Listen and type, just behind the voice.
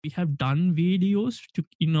we have done videos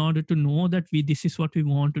in order to know that this is what we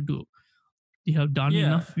want to do. We have done Yeah.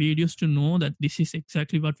 enough videos to know that this is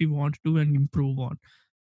exactly what we want to do and improve on.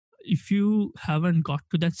 If you haven't got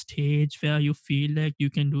to that stage where you feel like you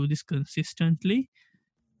can do this consistently,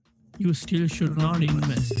 you still should not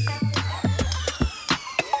invest.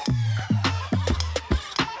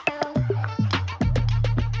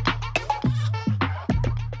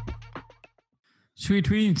 Sweet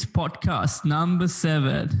Tweens podcast number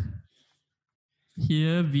 7.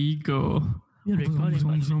 Here we go. We're recording,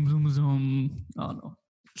 by the way. Oh no.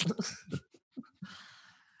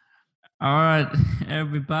 All right,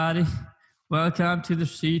 everybody. Welcome to the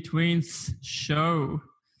Sweet Tweens show.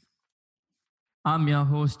 I'm your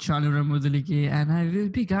host, Chanura Mudalige, and I will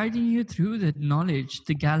be guiding you through the knowledge,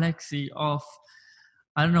 the galaxy of,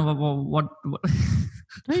 I don't know what What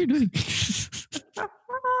are you doing?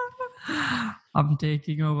 I'm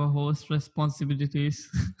taking over host responsibilities.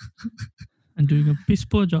 I'm doing a piss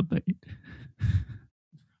poor job at it.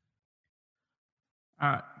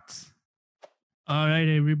 All right,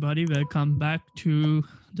 everybody. Welcome back to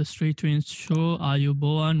the Street Twins show.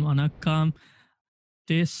 Ayubowan, Vanakkam.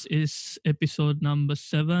 This is episode number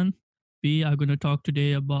 7. We are going to talk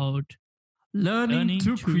today about Learning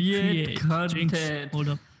to create content. Jinx, hold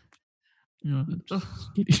up. You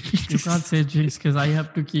can't say jinx because I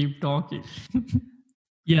have to keep talking.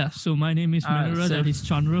 Yeah, so my name is Minura. That is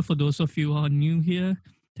Chandra. For those of you who are new here,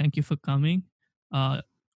 thank you for coming. Or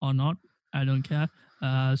not, I don't care.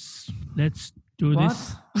 Let's do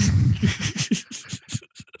this.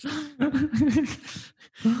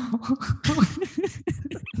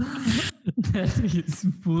 That is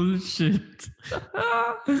bullshit.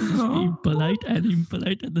 Impolite and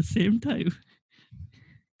impolite at the same time.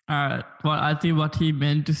 Well, I think what he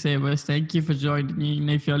meant to say was thank you for joining me. And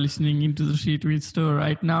if you're listening into the Street Tweets store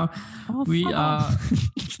right now, we are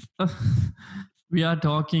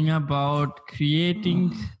talking about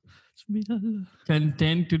creating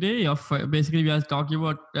content today. Basically, we are talking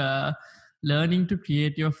about learning to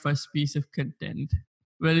create your first piece of content.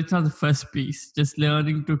 Well, it's not the first piece, just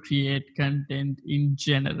learning to create content in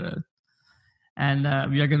general. And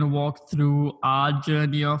we are going to walk through our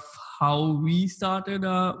journey of how we started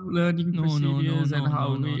our learning procedures and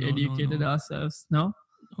how we educated ourselves. No?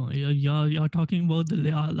 Oh, you're talking about the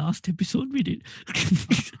last episode we did.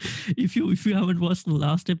 if you haven't watched the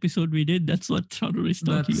last episode we did, that's what Chandra is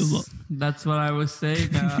talking about. That's what I was saying.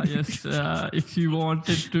 Yes, if you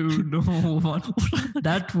wanted to know what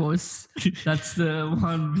that was, that's the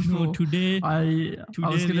one before. No, today I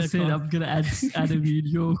was gonna say I'm gonna add a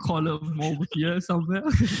video column over here somewhere.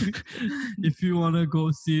 If you wanna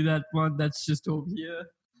go see that one, that's just over here.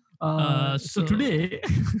 So today.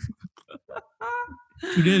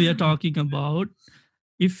 Today we are talking about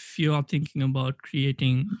if you are thinking about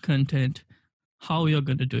creating content, how you're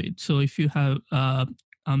going to do it. So if you have,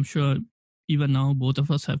 I'm sure even now both of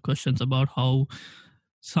us have questions about how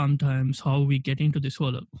we get into this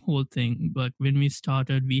whole thing. But when we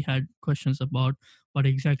started, we had questions about what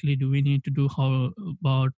exactly do we need to do, how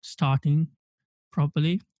about starting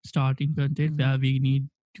properly, starting content, where we need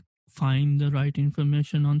to find the right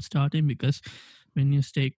information on starting, because when you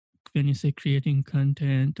say creating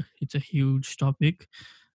content, it's a huge topic,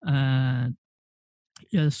 and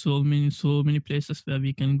so many places where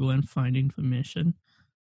we can go and find information,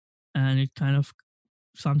 and it kind of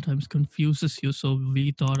sometimes confuses you. So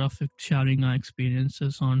we thought of sharing our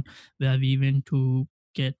experiences on where we went to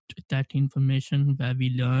get that information, where we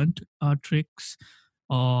learned our tricks,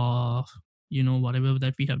 or whatever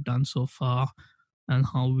that we have done so far, and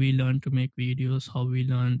how we learned to make videos, how we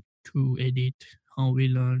learned to edit, how we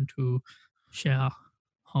learn to share,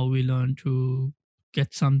 how we learn to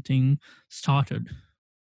get something started,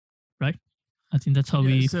 right? I think that's how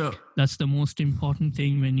that's the most important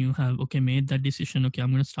thing when you have, made that decision, I'm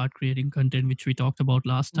going to start creating content, which we talked about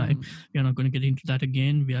last time. We're not going to get into that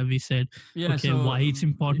again, where we said, why it's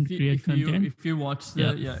important to create content. If you watch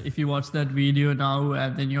if you watch that video now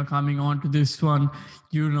and then you're coming on to this one,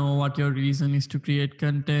 you know what your reason is to create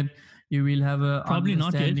content. You will have a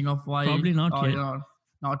understanding of why. Probably not yet.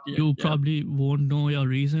 Not yet. You probably won't know your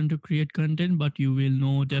reason to create content, but you will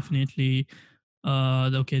know definitely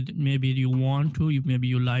maybe you want to, maybe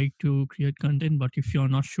you like to create content, but if you're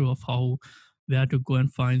not sure of where to go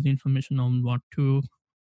and find the information on where to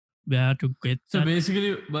get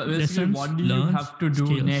basically what do you have to do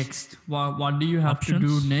skills, next? What do you have options to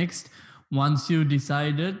do next once you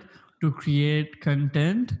decided to create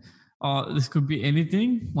content? Or this could be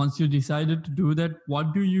anything. Once you decided to do that,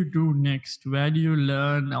 what do you do next? Where do you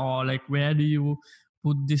learn, or like where do you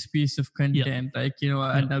put this piece of content, like, you know,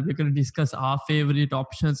 and we're going to discuss our favorite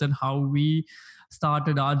options and how we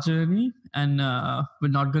started our journey. And we're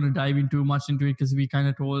not going to dive in too much into it because we kind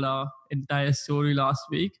of told our entire story last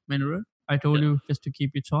week. Menura, I told you just to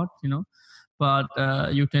keep it short, you know, but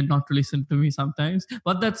you tend not to listen to me sometimes,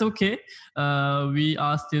 but that's okay. We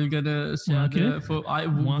are still gonna share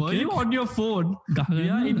were you on your phone? We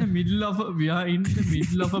are in the middle of a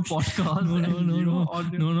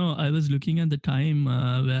podcast. No, I was looking at the time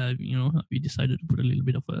where, you know, we decided to put a little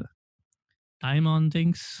bit of a time on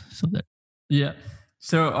things so that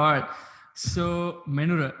so all right, so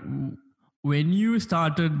Menura, when you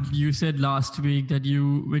started, you said last week that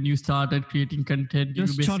when you started creating content, you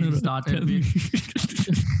basically started with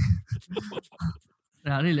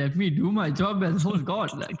Rani, let me do my job as oh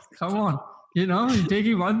God, like, come on. You know, you're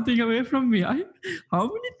taking one thing away from me. How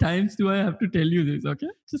many times do I have to tell you this? Okay,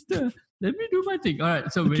 just let me do my thing. All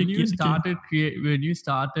right. So when you started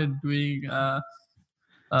doing,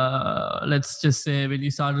 let's just say when you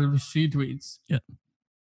started with Street Tweets,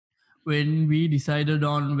 when we decided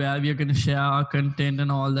on where we are going to share our content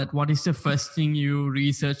and all that, what is the first thing you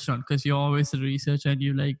researched on? Because you're always a researcher and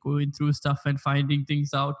you like going through stuff and finding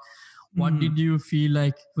things out. What did you feel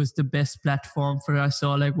like was the best platform for us?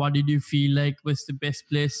 Or like, what did you feel like was the best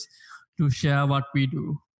place to share what we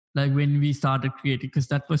do? Like when we started creating, because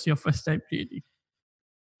that was your first time creating.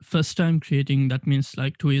 First time creating, that means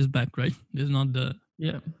like 2 years back, right? This is not the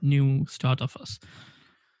new start of us.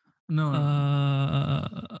 No.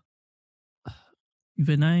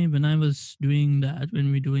 When I was doing that,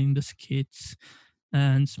 when we're doing the skits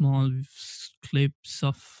and small clips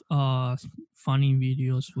of funny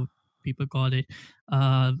videos, what people call it,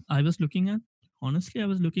 I was looking at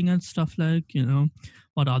stuff like, you know,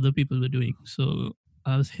 what other people were doing. So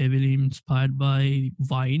I was heavily inspired by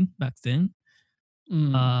Vine back then.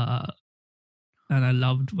 And I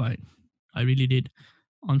loved Vine. I really did.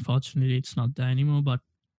 Unfortunately, it's not there anymore, but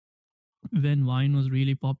when Vine was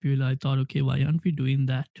really popular, I thought, okay, why aren't we doing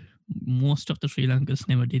that? Most of the Sri Lankans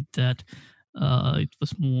never did that. It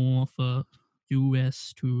was more of a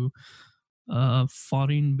US to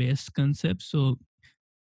foreign-based concept. So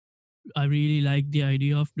I really like the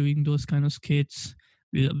idea of doing those kind of skits.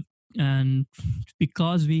 And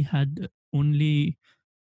because we were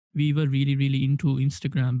really, really into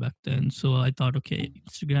Instagram back then. So I thought, okay,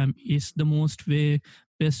 Instagram is the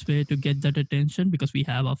best way to get that attention because we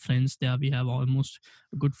have our friends there. We have almost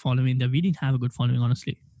a good following there. We didn't have a good following,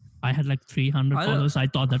 honestly. I had like 300 followers. I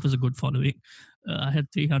thought that was a good following. I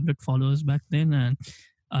had 300 followers back then. And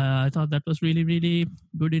I thought that was really, really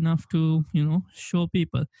good enough to, you know, show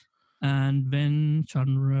people. And when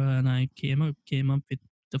Chandra and I came up with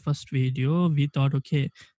the first video, we thought,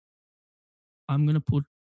 okay, I'm going to put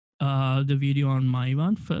the video on my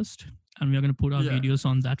one first, and we're going to put our videos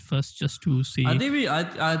on that first just to see. I think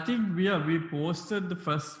we posted the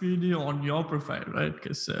first video on your profile, right?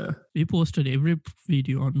 Because we posted every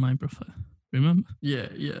video on my profile. Remember? Yeah.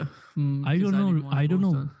 I don't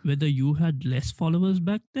know whether you had less followers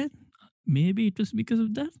back then. Maybe it was because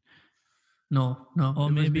of that. No. Or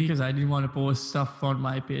it maybe was because I didn't want to post stuff on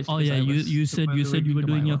my page. Oh yeah, you said you were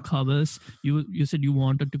doing your covers. You said you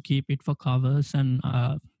wanted to keep it for covers, and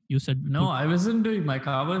you said no. I wasn't doing my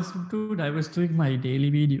covers, dude. I was doing my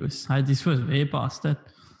daily videos. This was way past that.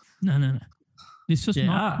 No. This was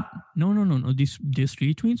not. No. This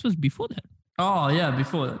retweets was before that. Oh yeah,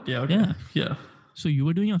 before that. Yeah. Okay. Yeah. So you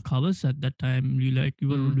were doing your covers at that time. You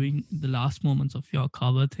were doing the last moments of your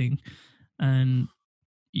cover thing, and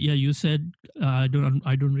yeah, you said I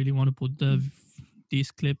don't really want to put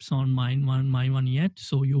these clips on my one yet.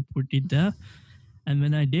 So you put it there, and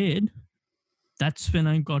when I did, that's when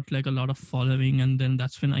I got like a lot of following, and then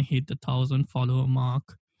that's when I hit the 1,000 follower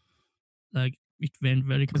mark. Like it went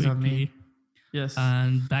very quickly. Yes.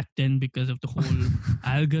 And back then, because of the whole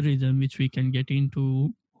algorithm, which we can get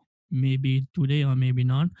into maybe today or maybe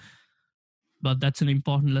not, but that's an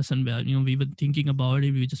important lesson where, you know, we were thinking about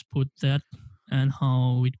it. We just put that and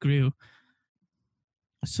how it grew.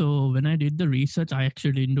 So when I did the research, I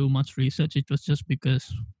actually didn't do much research. It was just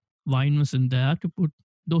because Vine wasn't there to put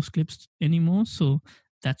those clips anymore. So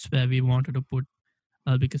that's where we wanted to put,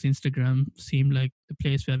 because Instagram seemed like the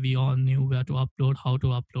place where we all knew where to upload, how to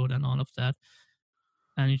upload, and all of that.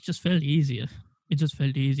 And it just felt easier. I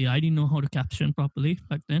didn't know how to caption properly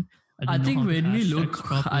back then. I think when we look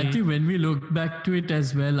back to it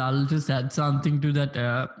as well, I'll just add something to that.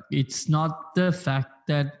 It's not the fact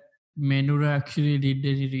that Menura actually did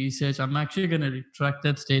any research. I'm actually going to retract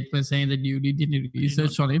that statement saying that you did any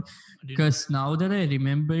research on it, because now that I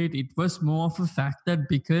remember it, it was more of a fact that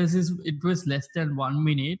because it was less than 1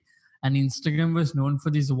 minute and Instagram was known for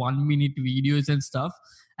these 1 minute videos and stuff.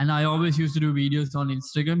 And I always used to do videos on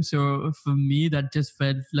Instagram. So for me, that just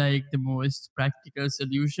felt like the most practical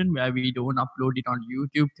solution, where we don't upload it on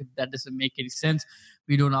YouTube. That doesn't make any sense.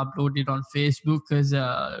 We don't upload it on Facebook because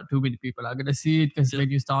too many people are going to see it. Because when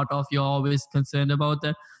you start off, you're always concerned about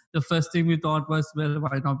that. The first thing we thought was, well,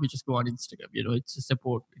 why not we just go on Instagram? It's just a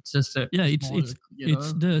port. It's just a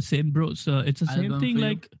it's the same, bro. So it's the same thing.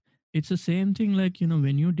 Like it's the same thing. Like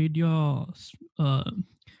when you did your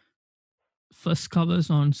first covers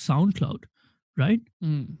on SoundCloud, right?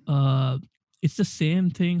 It's the same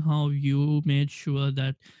thing. How you made sure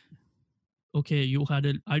that okay, you had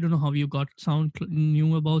I don't know how you got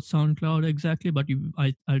knew about SoundCloud exactly, but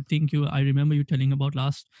I think I remember you telling about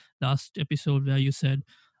last episode where you said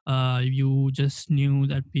you just knew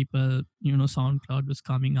that people, SoundCloud was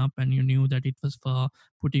coming up, and you knew that it was for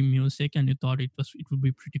putting music, and you thought it would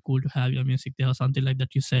be pretty cool to have your music there or something like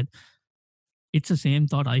that. You said it's the same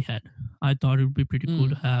thought I had. I thought it would be pretty cool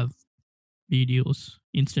to have videos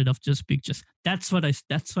instead of just pictures. That's what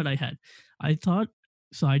I had. I thought.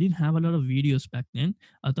 So I didn't have a lot of videos back then.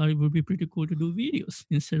 I thought it would be pretty cool to do videos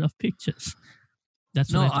instead of pictures.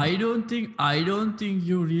 That's no. I don't think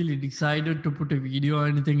you really decided to put a video or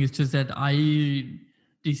anything. It's just that I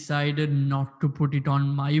decided not to put it on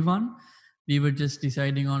my one. We were just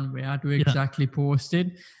deciding on where to exactly post it.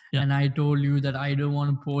 Yeah. And I told you that I don't want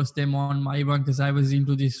to post them on my one because I was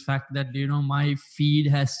into this fact that my feed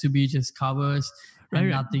has to be just covers and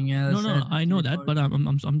nothing else. No, I know that, but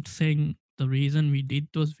I'm saying the reason we did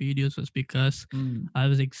those videos was because I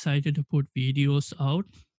was excited to put videos out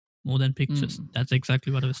more than pictures. That's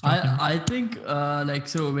exactly what I was talking about. I think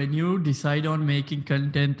so when you decide on making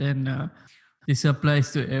content, and this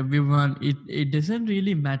applies to everyone, it doesn't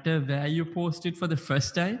really matter where you post it for the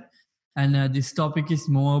first time. And this topic is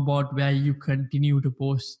more about where you continue to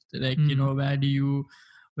post, like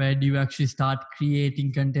where do you actually start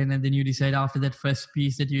creating content, and then you decide after that first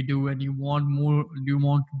piece that you do and you want to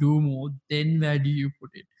do more, then where do you put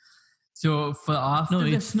it? So for after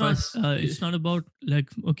it's not about like,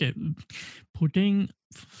 okay, putting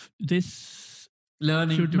this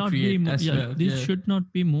learning should to not create be this should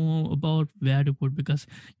not be more about where to put, because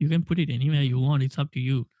you can put it anywhere you want. It's up to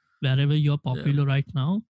you. Wherever you're popular right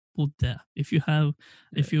now, put there. If you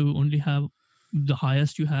only have the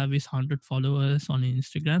highest you have is 100 followers on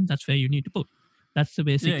Instagram, that's where you need to put. That's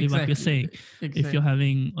basically what we're saying. Exactly. If you're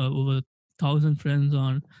having over 1,000 friends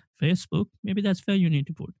on Facebook, maybe that's where you need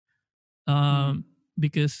to put.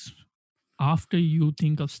 Because after you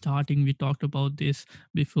think of starting, we talked about this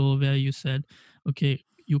before, where you said, okay,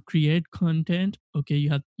 you create content, okay,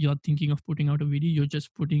 you're thinking of putting out a video, you're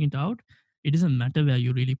just putting it out. It doesn't matter where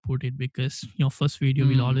you really put it, because your first video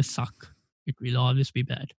will always suck. It will always be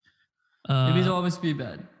bad. It will always be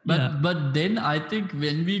bad. But then I think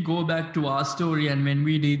when we go back to our story, and when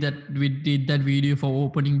we did that video for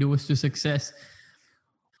opening doors to success,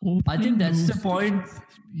 I think that's the point.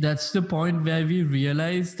 That's the point where we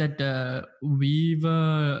realized that we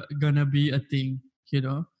were gonna be a thing.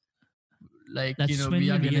 Like that's when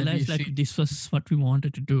we realized like this was what we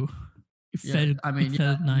wanted to do. It felt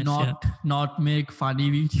nice. Not make funny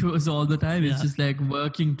videos all the time. It's just like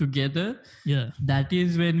working together. Yeah. That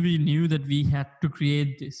is when we knew that we had to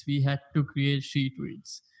create this. We had to create sheet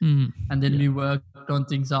reads. And then we worked on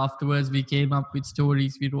things afterwards. We came up with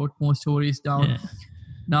stories. We wrote more stories down. Yeah.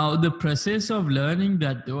 Now, the process of learning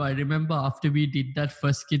that, though, I remember after we did that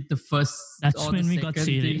first kit, that's when we got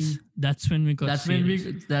serious. That's when we got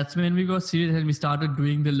serious. That's when we got serious, and we started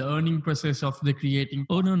doing the learning process of the creating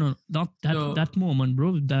part. Oh, no. Not that moment,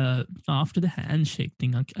 bro. After the handshake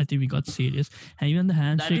thing, I think we got serious. And even the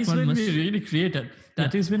handshake one. That is when we really created.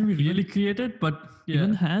 That is when we really created, but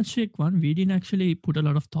even the handshake one, we didn't actually put a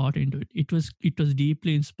lot of thought into it. It was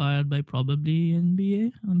deeply inspired by probably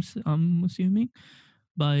NBA, I'm assuming.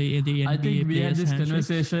 By the NBA. I think we had this handshakes.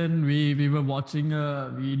 Conversation. We were watching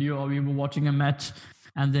a video, or we were watching a match,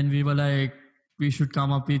 and then we were like, we should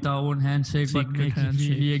come up with our own handshake, but make it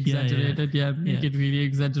really exaggerated. Make it really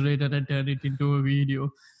exaggerated and turn it into a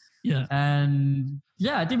video. Yeah. And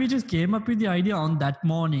I think we just came up with the idea on that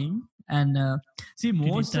morning. And see,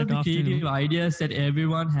 most of the creative ideas that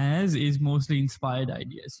everyone has is mostly inspired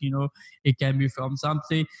ideas. It can be from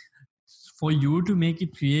something. For you to make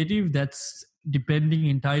it creative, that's depending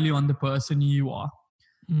entirely on the person you are.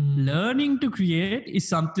 Learning to create is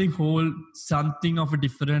something of a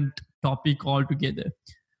different topic altogether.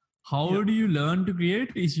 How do you learn to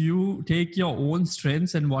create? Is you take your own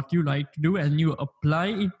strengths and what you like to do, and you apply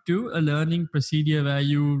it to a learning procedure where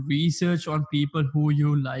you research on people who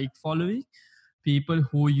you like following. people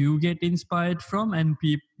who you get inspired from, and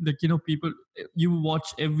people you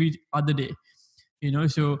watch every other day.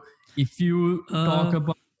 So if you talk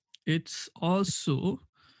about It's also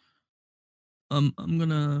I'm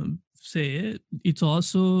gonna say it's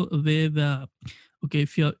also a way where, okay,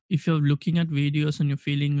 if you're looking at videos and you're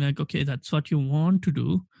feeling like, okay, that's what you want to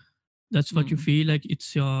do, that's what you feel like,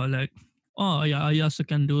 it's your like, oh yeah, I also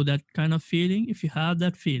can do that kind of feeling. If you have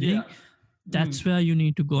that feeling, yeah that's where you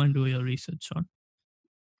need to go and do your research on.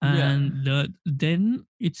 yeah And then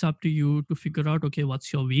it's up to you to figure out, okay,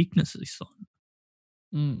 what's your weaknesses on,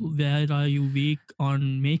 mm. where are you weak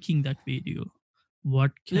on making that video,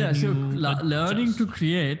 what Yeah, can so you learning to adjust.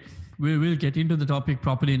 create, we will get into the topic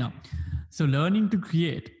properly now. So learning to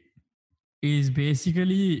create is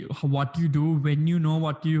basically what you do when you know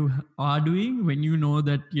what you are doing, when you know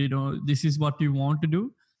that this is what you want to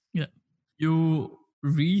do. Yeah. You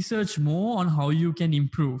research more on how you can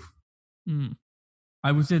improve. Mm.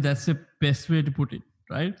 I would say that's the best way to put it,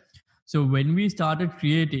 right? So when we started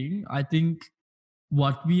creating, I think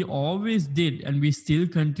what we always did and we still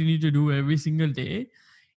continue to do every single day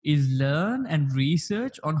is learn and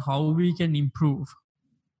research on how we can improve,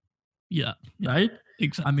 Yeah. Yeah. right? I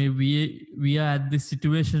Exactly. mean, we are at this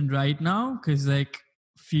situation right now because like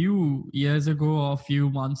few years ago or few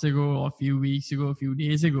months ago or few weeks ago, a few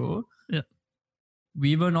days ago, Yeah.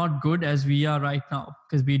 we were not good as we are right now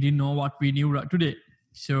because we didn't know what we knew today.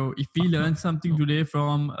 So if we Fuck no. learn something No. today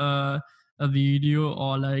from a video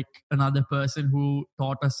or like another person who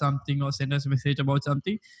taught us something or sent us a message about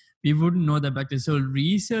something, we wouldn't know that back then. So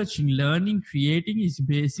researching, learning, creating is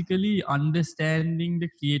basically understanding the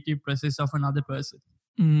creative process of another person,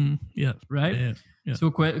 Mm. Yeah. right? Yeah. Yeah.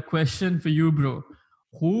 So question for you, bro.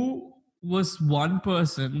 Who was one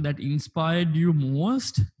person that inspired you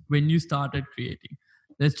most when you started creating?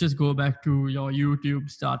 Let's just go back to your YouTube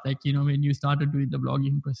start, like, when you started doing the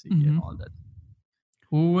blogging procedure and Mm-hmm. all that.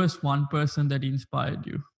 Who was one person that inspired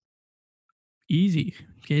you? Easy.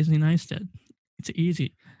 Casey Neistat. It's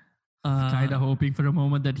easy. Kind Uh, of hoping for a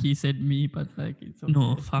moment that he said me, but like, it's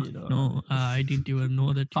no, okay, fuck no. I didn't even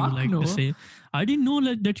know that you Fuck like the no. same. I didn't know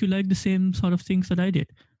that you like the same sort of things that I did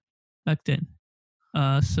back then.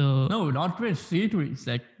 So No, not with street tweets.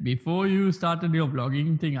 Like before you started your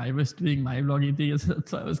vlogging thing, I was doing my vlogging thing.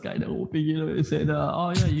 So I was kind of hoping, you said,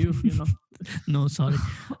 oh yeah, you. no, sorry.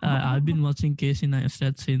 I've been watching Casey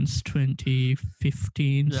Neistat since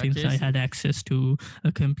 2015, Yeah, since I Casey. had access to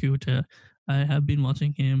a computer. I have been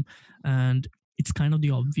watching him, and it's kind of the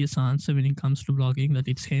obvious answer when it comes to blogging that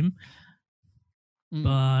it's him.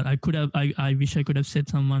 But I wish I could have said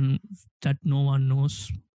someone that no one knows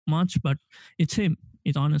much, but it's him.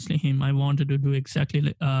 It's honestly him. I wanted to do exactly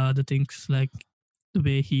the things like the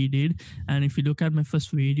way he did. And if you look at my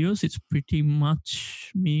first videos, it's pretty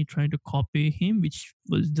much me trying to copy him, which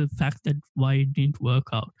was the fact that why it didn't work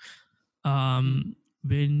out. Mm.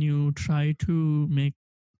 When you try to make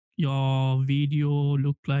your video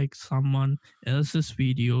look like someone else's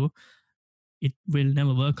video, it will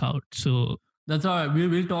never work out. So That's all right.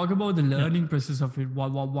 We'll talk about the yeah, learning process of it.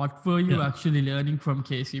 What were you yeah. actually learning from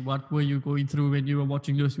Casey? What were you going through when you were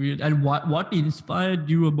watching those videos? And what inspired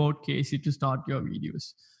you about Casey to start your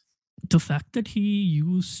videos? The fact that he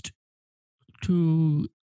used to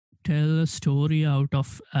tell a story out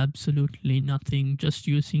of absolutely nothing, just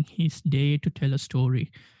using his day to tell a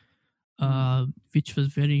story, which was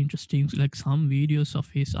very interesting. Like some videos of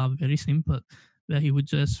his are very simple, where he would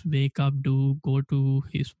just wake up, go to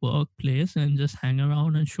his workplace, and just hang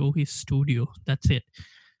around and show his studio. That's it.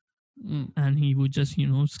 Mm. And he would just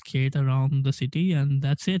skate around the city, and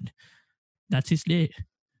that's it. That's his day.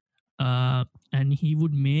 And he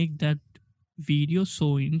would make that video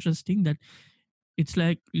so interesting that it's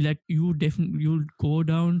like you'll go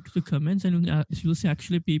down to the comments, and you'll see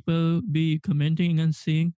actually people be commenting and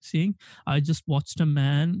saying I just watched a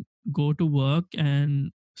man go to work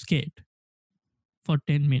and skate for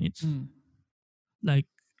 10 minutes. Mm. Like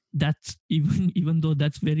that's even though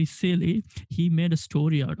that's very silly, he made a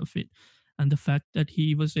story out of it. And the fact that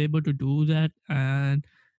he was able to do that and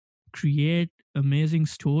create amazing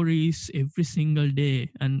stories every single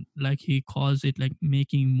day, and like he calls it like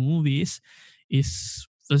making movies, is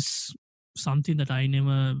was something that I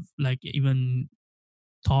never like even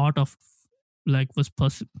thought of like was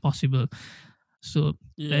possible. So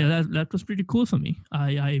Yeah. that was pretty cool for me.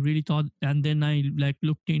 I really thought, and then I like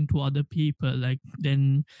looked into other people, like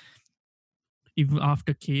then even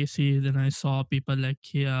after Casey, then I saw people like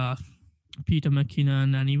Peter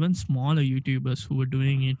McKinnon and even smaller YouTubers who were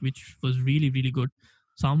doing it, which was really, really good.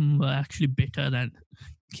 Some were actually better than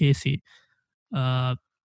Casey. Uh,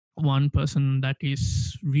 one person that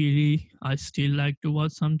is really I still like to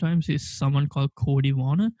watch sometimes is someone called Cody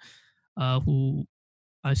Warner, who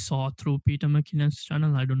I saw through Peter McKinnon's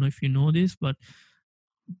channel. I don't know if you know this, but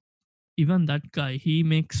even that guy, he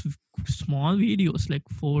makes small videos, like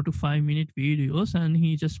 4 to 5 minute videos, and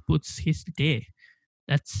he just puts his day.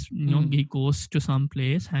 That's he goes to some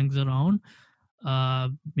place, hangs around,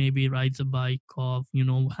 maybe rides a bike or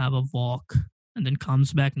have a walk, and then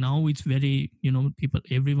comes back. Now it's very people,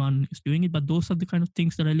 everyone is doing it, but those are the kind of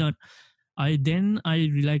things that I learned. I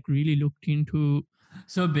really looked into.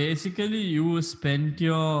 So basically, you spent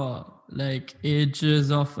your like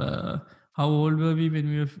ages of how old were we when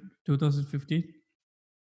we were 2015?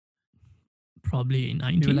 Probably We were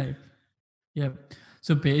 19. like, yeah.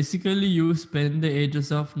 So basically, you spend the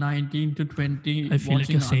ages of 19 to 20 I feel like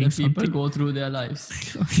watching you're other saying people something. go through their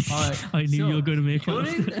lives. All right. I knew you were So going to make fun of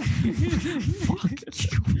during that.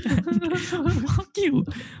 Fuck you.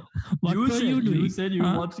 What were you doing? you said you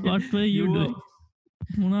watched What were you you were doing?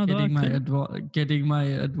 getting my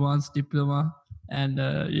advanced diploma, and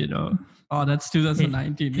oh, that's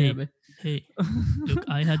 2019. Hey, Yeah, but hey, look,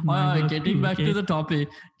 I had all my right, work getting too, back to okay? the topic.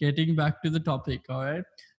 Getting back to the topic. All right.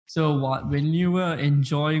 So, when you were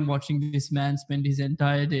enjoying watching this man spend his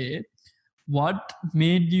entire day, what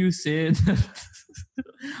made you say that?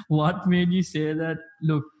 What made you say that?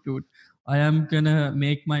 Look, dude, I am gonna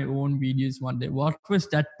make my own videos one day. What was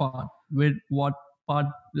that part? With what part?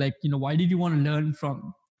 Like, why did you want to learn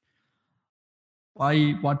from?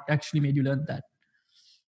 Why? What actually made you learn that?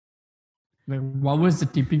 Like, what was the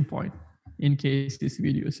tipping point in case these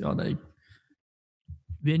videos are like?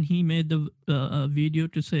 When he made the video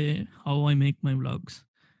to say how I make my vlogs,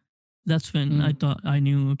 that's when I thought, I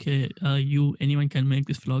knew, okay, anyone can make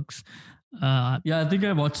these vlogs. Yeah, I think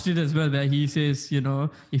I watched it as well, where he says,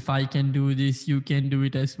 if I can do this, you can do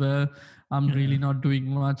it as well. I'm really not doing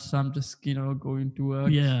much. So I'm just, going to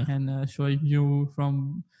work Yeah, and showing you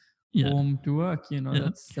from yeah, home to work. yeah.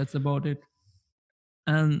 That's about it.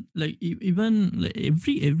 And like even like,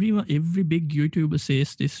 every big YouTuber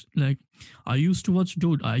says this. Like, I used to watch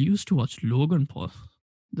Logan Paul,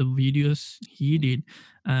 the videos he did,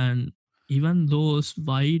 and even those,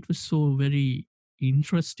 why it was so very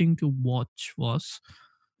interesting to watch was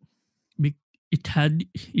it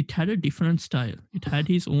had a different style. It had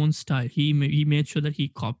his own style. He made sure that he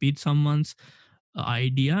copied someone's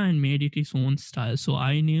idea and made it his own style. So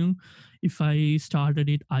I knew if I started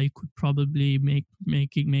it, I could probably make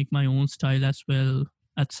my own style as well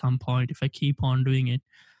at some point if I keep on doing it.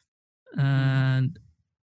 And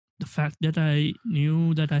the fact that I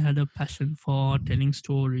knew that I had a passion for telling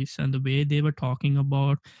stories, and the way they were talking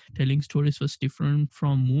about telling stories was different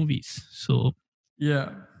from movies. So,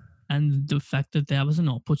 Yeah. and the fact that there was an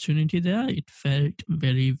opportunity there, it felt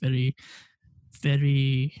very, very,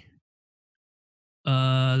 very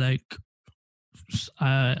like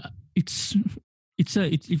uh, it's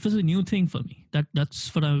it was a new thing for me.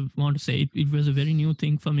 That's what I want to say. It was a very new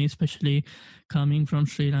thing for me, especially coming from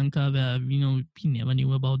Sri Lanka, where we never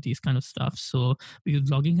knew about these kind of stuff. So because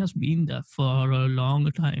vlogging has been there for a long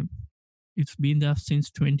time, it's been there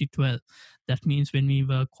since 2012. That means when we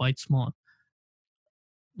were quite small.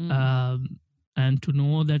 Um, and to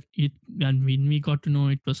know that and when we got to know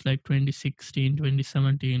it was like 2016,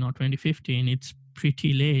 2017, or 2015, it's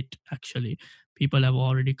pretty late actually. People have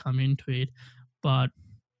already come into it, but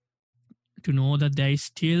to know that there is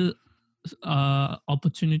still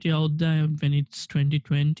opportunity out there when it's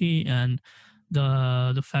 2020, and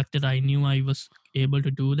the fact that I knew I was able to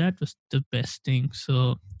do that was the best thing.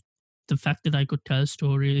 So the fact that I could tell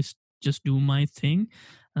stories, just do my thing.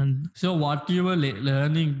 And So what you were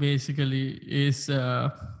learning basically is, I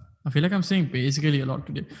feel like I'm saying basically a lot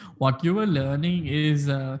today. What you were learning is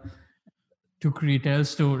to create tell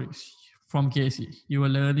stories from Casey. You were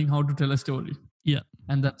learning how to tell a story. yeah,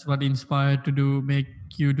 And that's what inspired to make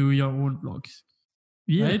you do your own vlogs,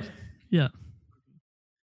 yeah, right? yeah.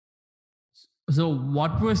 So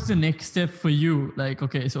what was the next step for you? Like,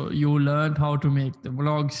 okay, so you learned how to make the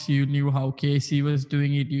vlogs, you knew how Casey was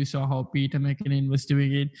doing it, you saw how Peter McKinnon was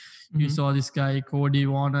doing it, you saw this guy Cody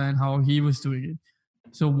Warner and how he was doing it.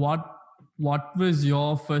 So what was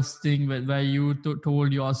your first thing where you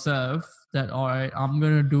told yourself that, all right, I'm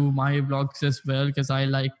gonna do my vlogs as well because I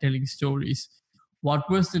like telling stories? What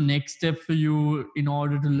was the next step for you in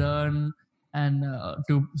order to learn and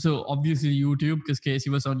so obviously YouTube, because Casey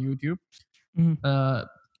was on YouTube.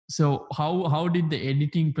 So how did the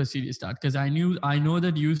editing procedure start? Because I know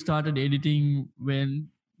that you started editing when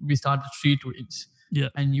we started Street Twins, Yeah.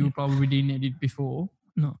 and you probably didn't edit before.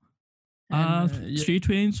 No. And Street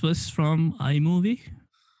Twins was from iMovie.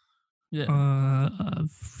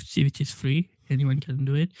 which is free. Anyone can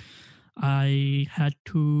do it. I had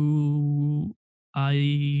to.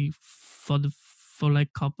 I for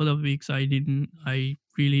like couple of weeks. I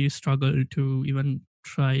really struggled to even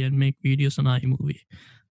try and make videos on iMovie.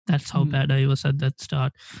 That's how bad I was at that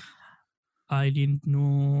start. I didn't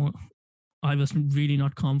know. I was really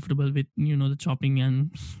not comfortable with the chopping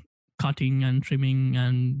and cutting and trimming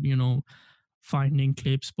and finding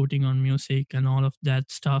clips, putting on music and all of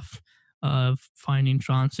that stuff, finding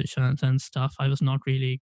transitions and stuff. I was not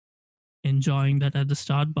really enjoying that at the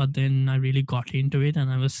start, but then I really got into it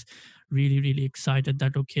and I was really excited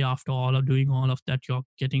that okay, after all of doing all of that, you're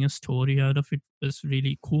getting a story out of it. Was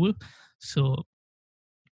really cool. So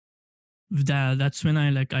that's when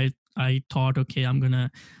I thought, okay, I'm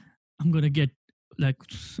gonna get like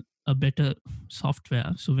a better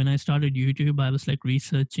software. So when I started YouTube, I was like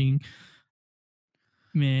researching.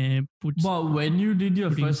 But when you did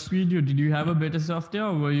your first video, did you have a better software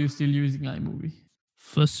or were you still using iMovie?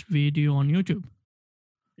 First video on YouTube?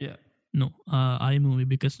 Yeah. No, iMovie,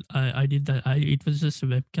 because I did that. It was just a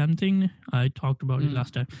webcam thing. I talked about it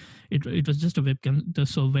last time. It was just a webcam.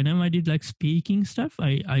 So whenever I did like speaking stuff,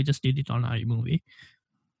 I just did it on iMovie.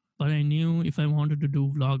 But I knew if I wanted to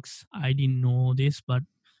do vlogs, I didn't know this, but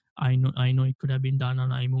I know it could have been done on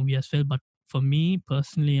iMovie as well. But for me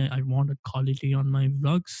personally, I wanted quality on my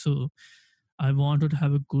vlogs, so I wanted to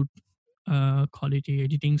have a good quality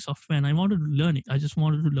editing software, and I wanted to learn it. I just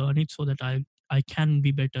wanted to learn it so that I can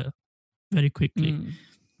be better very quickly.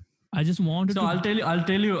 I just wanted So to. I'll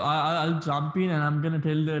tell you, I'll jump in and I'm gonna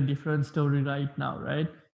tell the different story right now, right?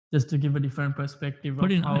 Just to give a different perspective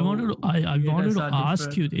But of how I wanted to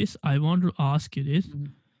ask you this. I want to ask you this.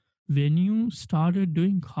 When you started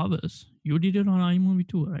doing covers, you did it on iMovie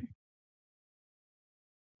too, right?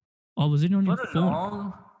 Or was it on your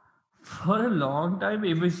phone? For a long time,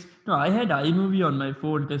 it was no. I had iMovie on my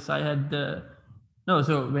phone because I had the no.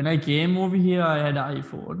 So when I came over here, I had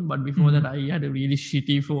iPhone, but before that, I had a really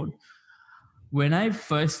shitty phone. When I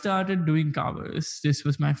first started doing covers, this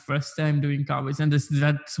was my first time doing covers, and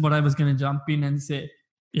that's what I was gonna jump in and say.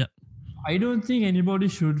 Yeah. I don't think anybody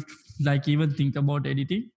should like even think about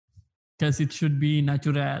editing because it should be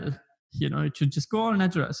natural. It should just go all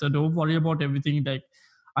natural. So don't worry about everything. Like,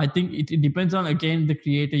 I think it depends on again the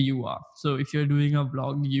creator you are. So if you're doing a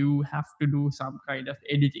vlog, you have to do some kind of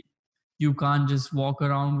editing. You can't just walk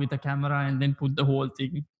around with a camera and then put the whole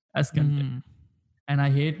thing as content. And I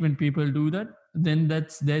hate when people do that. Then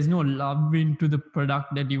there's no love into the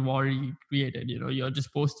product that you've already created. You're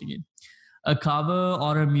just posting it. A cover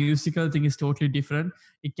or a musical thing is totally different.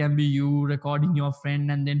 It can be you recording your friend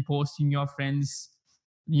and then posting your friend's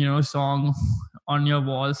song on your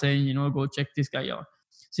wall saying go check this guy out.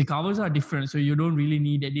 See, covers are different, so you don't really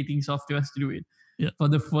need editing software to do it. Yeah. For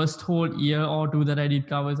the first whole year or two that I did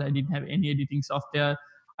covers, I didn't have any editing software.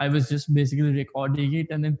 I was just basically recording it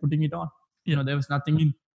and then putting it on. There was nothing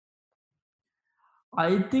in.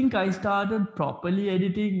 I think I started properly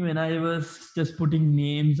editing when I was just putting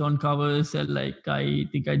names on covers. And like, I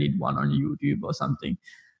think I did one on YouTube or something.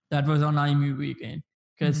 That was on iMovie again.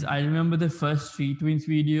 Because I remember the first Three Twins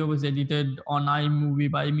video was edited on iMovie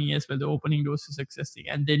by me as well, the opening doors to success thing.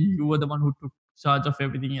 And then you were the one who took charge of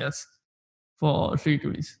everything else for Three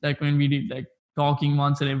Twins. Like when we did like talking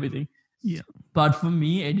once and everything. Yeah. But for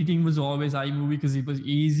me, editing was always iMovie because it was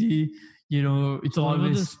easy. It's So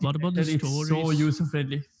always what about the stories? It's so user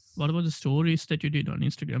friendly. What about the stories that you did on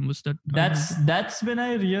Instagram? Was that that's when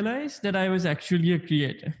I realized that I was actually a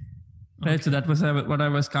creator. Right. Okay. So that was what I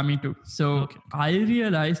was coming to. So I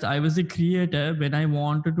realized I was a creator when I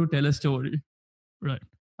wanted to tell a story. Right.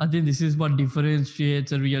 I think this is what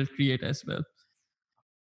differentiates a real creator as well.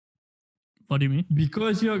 What do you mean?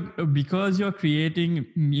 Because you're creating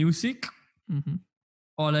music.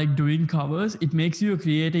 Or like doing covers, it makes you a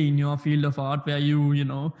creator in your field of art where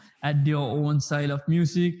you add your own style of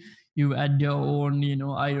music, you add your own,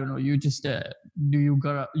 I don't know, you just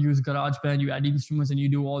use GarageBand, you add instruments and you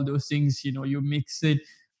do all those things, you mix it.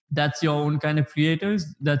 That's your own kind of creators.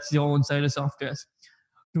 That's your own side of softwares.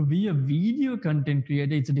 To be a video content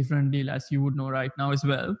creator, it's a different deal, as you would know right now as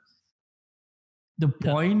well. The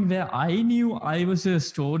point where I knew I was a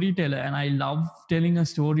storyteller and I love telling a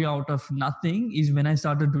story out of nothing is when I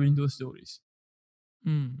started doing those stories.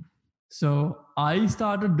 So I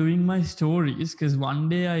started doing my stories because one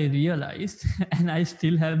day I realized, and I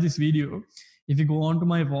still have this video. If you go onto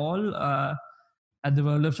my wall at the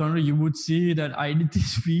World of Genre, you would see that I did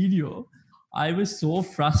this video. I was so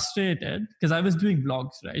frustrated because I was doing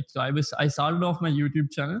vlogs, right? So I started off my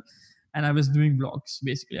YouTube channel and I was doing vlogs.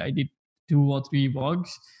 Basically, I did 2 or 3 vlogs.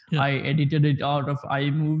 Yeah. I edited it out of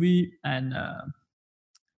iMovie, and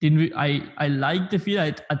I like the feel.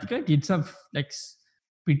 I think I did some like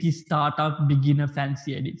pretty startup beginner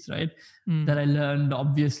fancy edits, right? That I learned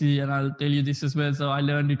obviously, and I'll tell you this as well. So I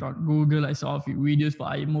learned it on Google. I saw a few videos for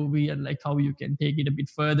iMovie and like how you can take it a bit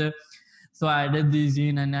further. So I added these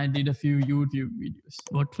in, and I did a few YouTube videos.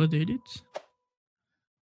 What were the edits?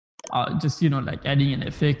 Just like adding an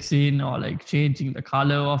effects in, or like changing the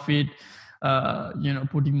color of it.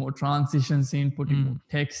 Putting more transitions in, putting more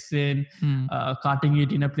text in, cutting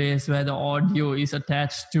it in a place where the audio is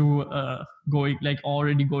attached to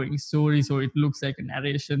already going story, so it looks like a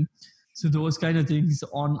narration. So those kind of things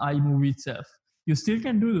on iMovie itself. You still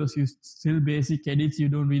can do those. You still basic edits. You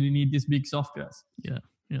don't really need these big softwares. Yeah.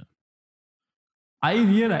 I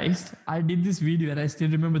realized I did this video, and I still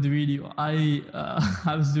remember the video. I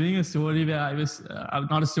was doing a story where I was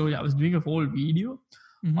not a story. I was doing a whole video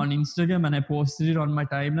on Instagram, and I posted it on my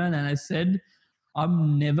timeline. And I said,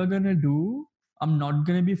 I'm not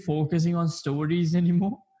gonna be focusing on stories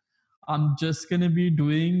anymore. I'm just gonna be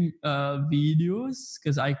doing videos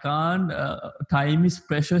because I can't. Time is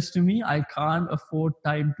precious to me. I can't afford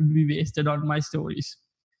time to be wasted on my stories,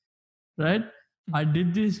 right? I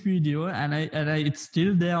did this video, and it's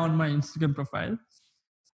still there on my Instagram profile.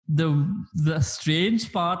 The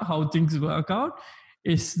strange part how things work out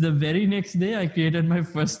is the very next day I created my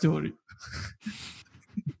first story.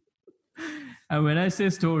 And when I say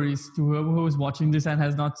stories, to whoever who's watching this and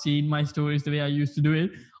has not seen my stories the way I used to do it,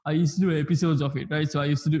 I used to do episodes of it, right? So I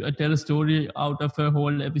used to tell a story out of a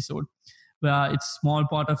whole episode, where it's small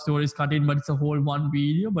part of stories cut in, but it's a whole one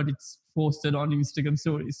video, but it's posted on Instagram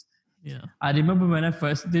stories. Yeah. I remember when I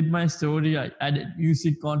first did my story, I added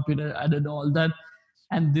music onto it, I added all that.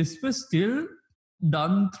 And this was still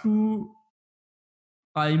done through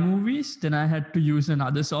iMovies. Then I had to use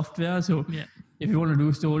another software. So if you want to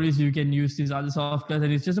do stories, you can use these other softwares.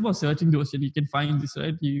 And it's just about searching those, and you can find this,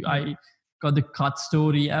 right? I got the Cut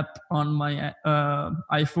Story app on my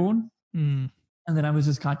iPhone. And then I was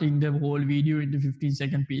just cutting the whole video into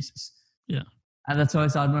 15-second pieces. Yeah. And that's how I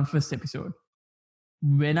started my first episode.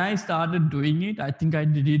 When I started doing it, I think I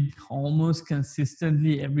did it almost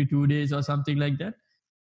consistently every 2 days or something like that.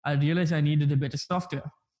 I realized I needed a better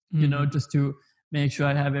software, just to make sure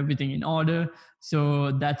I have everything in order.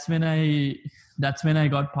 So that's when I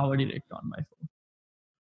got PowerDirect on my phone.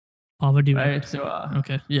 PowerDirect. Right. So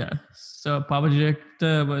okay. Yeah. So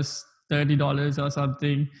PowerDirect was $30 or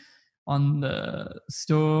something on the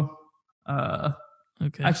store.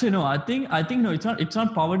 Okay. Actually, no. I think no. It's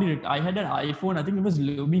not PowerDirect. I had an iPhone. I think it was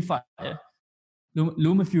LumiFire,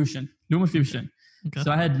 LumaFusion. Okay.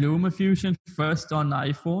 So I had LumaFusion first on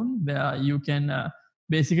iPhone, where you can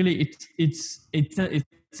basically it's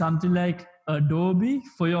something like Adobe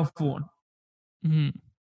for your phone,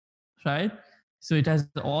 right? So it has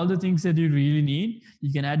all the things that you really need.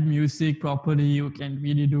 You can add music properly. You can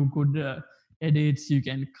really do good edits, you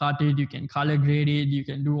can cut it, you can color grade it, you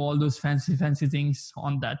can do all those fancy things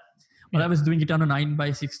on that. But I was doing it on a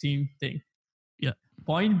 9:16 thing. Yeah.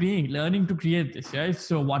 Point being, learning to create this, right?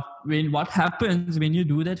 So what happens when you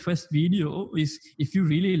do that first video is, if you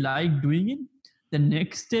really like doing it, the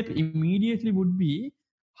next step immediately would be,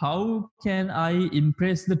 how can I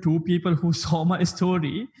impress the 2 people who saw my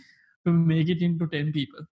story to make it into 10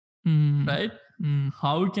 people, right?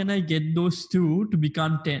 How can I get those 2 to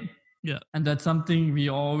become 10? Yeah. And that's something we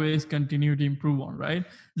always continue to improve on, right?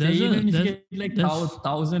 So even if you get like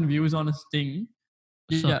 1,000 views on a thing,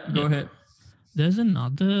 go ahead. There's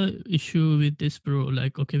another issue with this, bro.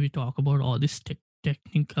 Like, okay, we talk about all this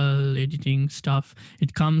technical editing stuff.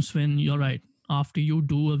 It comes when you're right. After you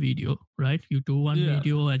do a video, right? You do one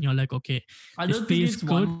video and you're like, okay, I don't think it's good.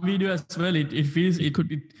 One video as well.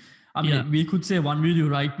 We could say one video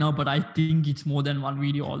right now, but I think it's more than one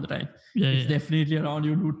video all the time. It's definitely around,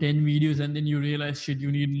 you do 10 videos and then you realize, shit, you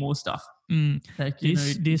need more stuff. Like,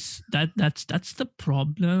 that's the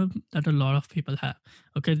problem that a lot of people have.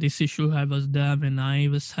 Okay, this issue I was there when I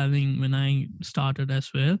started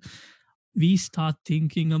as well. We start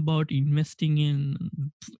thinking about investing in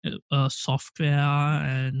software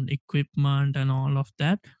and equipment and all of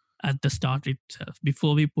that at the start itself,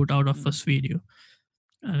 before we put out our first video.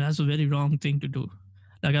 And that's a very wrong thing to do.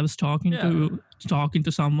 Like, I was talking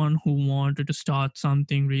to someone who wanted to start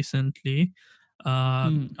something recently.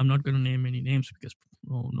 I'm not going to name any names because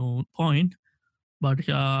no point. But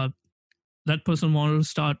that person wanted to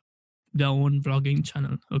start their own vlogging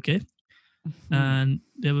channel. Okay. And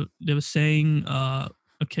they were saying,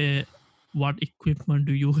 okay, what equipment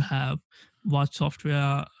do you have? What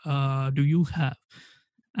software do you have?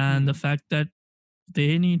 And the fact that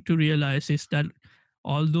they need to realize is that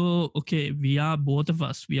although, okay, we are both of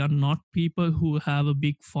us, we are not people who have a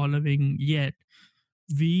big following yet.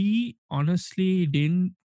 We honestly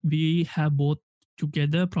didn't, we have both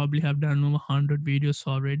together probably have done over 100 videos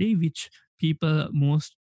already, which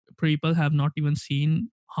most people have not even seen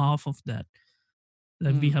half of that.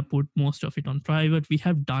 Like we have put most of it on private. We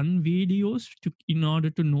have done videos in order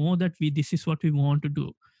to know that this is what we want to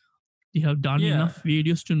do. We have done enough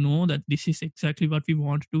videos to know that this is exactly what we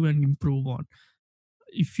want to do and improve on.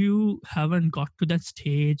 If you haven't got to that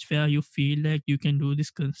stage where you feel like you can do this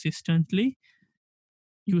consistently,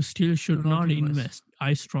 you still should not invest.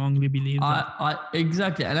 I strongly believe that.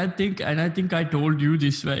 Exactly. And I think I told you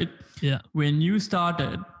this, right? Yeah. When you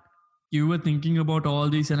started, you were thinking about all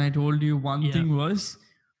this, and I told you one thing was,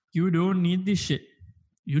 you don't need this shit.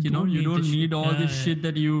 You don't need all this shit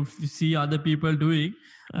that you see other people doing,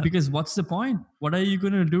 because what's the point? What are you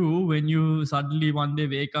gonna do when you suddenly one day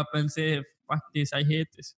wake up and say, fuck this, I hate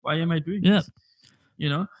this, why am I doing this?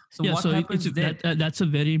 So what happens then? That's a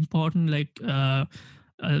very important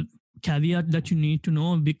caveat that you need to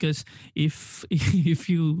know, because if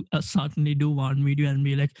you suddenly do one video and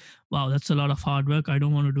be like, wow, that's a lot of hard work, I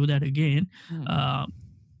don't want to do that again,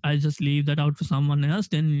 I just leave that out for someone else,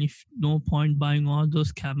 then if no point buying all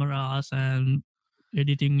those cameras and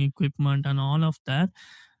editing equipment and all of that,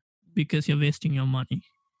 because you're wasting your money.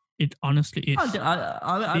 It honestly is.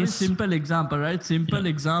 I a simple example, right?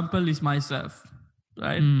 Example is myself,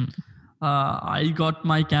 right? I got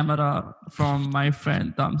my camera from my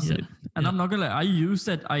friend Tamsid, and I'm not gonna lie, I use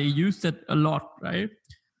that a lot, right?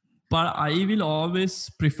 But I will always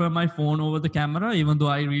prefer my phone over the camera, even though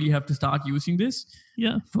I really have to start using this.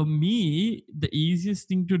 Yeah. For me, the easiest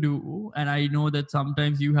thing to do, and I know that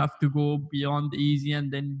sometimes you have to go beyond the easy and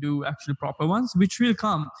then do actual proper ones, which will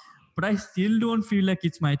come, but I still don't feel like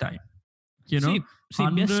it's my time. See,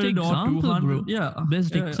 best example, bro.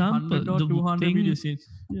 Best example.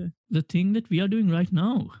 The thing that we are doing right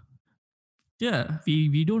now. Yeah.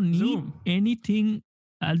 We don't need anything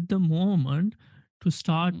at the moment to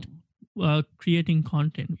start creating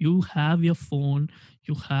content. You have your phone,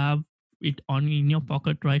 you have it in your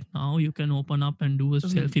pocket right now. You can open up and do a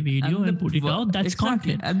selfie video and put it out. That's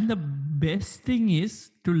content. And the best thing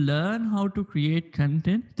is to learn how to create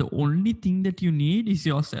content. The only thing that you need is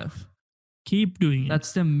yourself. Keep doing it.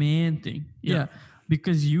 That's the main thing. Yeah.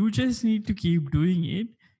 Because you just need to keep doing it.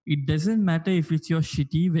 It doesn't matter if it's your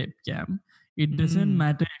shitty webcam. It doesn't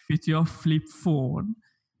matter if it's your flip phone,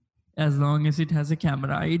 as long as it has a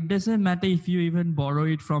camera. It doesn't matter if you even borrow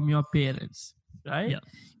it from your parents, right? Yeah.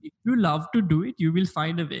 If you love to do it, you will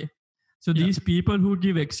find a way. So these people who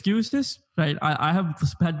give excuses, right? I have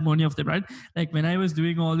had many of them, right? Like when I was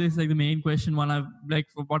doing all this, like the main question what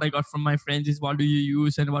I got from my friends is, what do you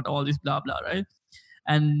use and what all this blah blah, right?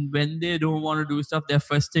 And when they don't want to do stuff, their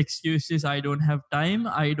first excuse is, I don't have time,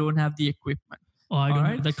 I don't have the equipment. Oh, I don't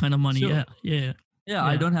have that kind of money. So, yeah,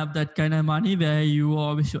 I don't have that kind of money where you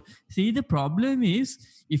always show. See, the problem is,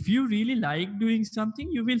 if you really like doing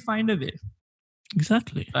something, you will find a way.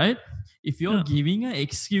 Exactly. Right? If you're giving an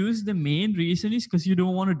excuse, the main reason is because you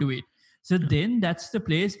don't want to do it. So then that's the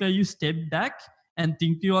place where you step back and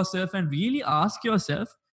think to yourself and really ask yourself,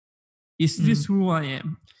 is this who I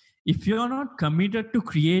am? If you're not committed to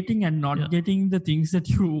creating and not getting the things that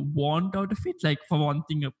you want out of it, like for one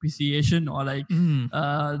thing, appreciation, or like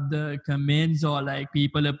the comments, or like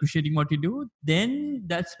people appreciating what you do, then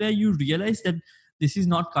that's where you realize that this is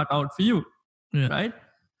not cut out for you, right?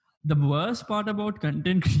 The worst part about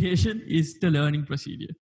content creation is the learning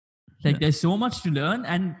procedure. Like there's so much to learn,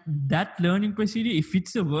 and that learning procedure, if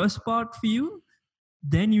it's the worst part for you,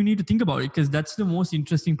 then you need to think about it, because that's the most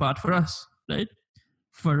interesting part for us, right?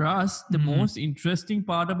 For us, the most interesting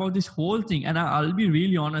part about this whole thing, and I'll be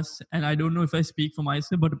really honest, and I don't know if I speak for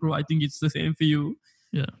myself, but bro, I think it's the same for you.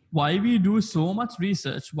 Yeah. Why we do so much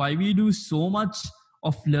research, why we do so much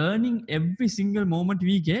of learning every single moment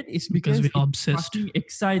we get, is because we're obsessed. It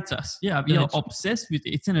excites us. Yeah, we are obsessed with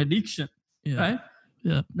it. It's an addiction, right?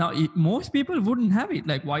 Yeah. Now, most people wouldn't have it.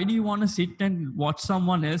 Like, why do you want to sit and watch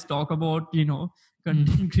someone else talk about,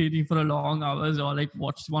 content creating for a long hours, or like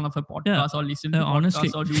watch one of a podcast or listen to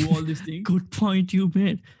podcasts or do all these things? Good point you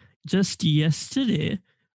made. Just yesterday,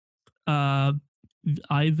 I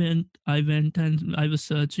went and I was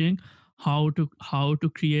searching how to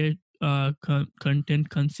create content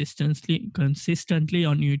consistently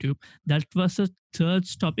on YouTube. That was a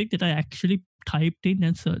search topic that I actually typed in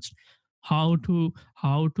and searched how to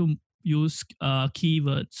use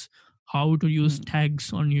keywords, how to use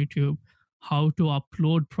tags on YouTube, how to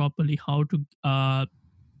upload properly, how to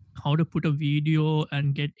how to put a video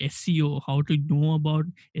and get SEO, how to know about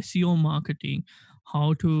SEO marketing,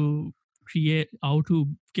 how to how to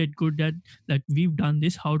get good at, like we've done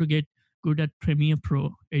this, how to get good at Premiere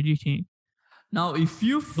Pro editing, Now, if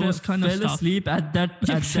you those kind of fell stuff. asleep at that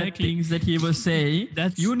Exactly. things that he was saying,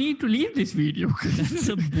 That's you need to leave this video. that's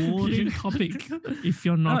a boring topic. If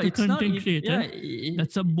you're No, not a it's not. content creator,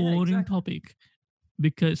 that's a Yeah, boring exactly. topic,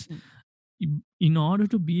 because Mm. in order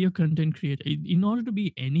to be a content creator, in order to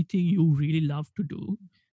be anything you really love to do,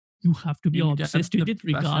 you have to be You need to have obsessed with the it,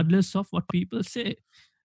 passion. regardless of what people say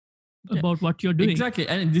Yeah. about what you're doing. Exactly.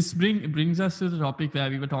 And this brings us to the topic where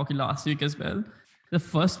we were talking last week as well. The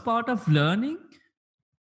first part of learning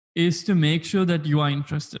is to make sure that you are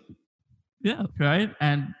interested, Yeah. right?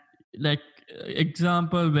 And like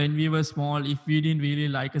example, when we were small, if we didn't really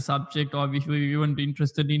like a subject or if we weren't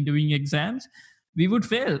interested in doing exams, we would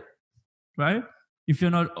fail, right? If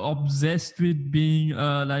you're not obsessed with being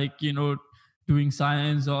doing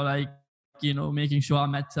science or making sure our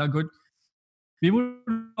maths are good, we would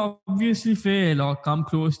obviously fail or come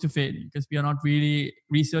close to failing because we are not really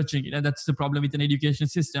researching it. And that's the problem with an education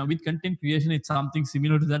system. With content creation, it's something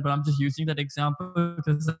similar to that, but I'm just using that example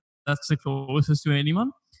because that's the closest to anyone.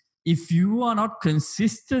 If you are not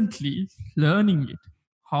consistently learning it,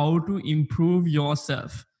 how to improve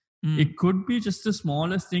yourself, it could be just the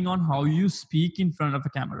smallest thing on how you speak in front of a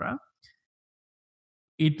camera.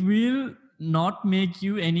 It will not make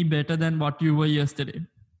you any better than what you were yesterday.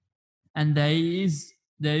 And there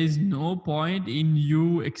is no point in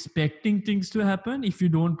you expecting things to happen if you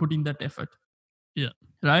don't put in that effort. Yeah.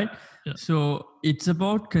 Right. Yeah. So it's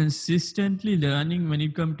about consistently learning when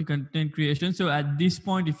it comes to content creation. So at this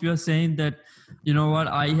point, if you're saying that, you know what,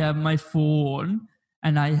 I have my phone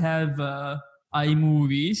and I have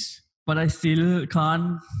iMovies, but I still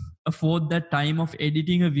can't afford that time of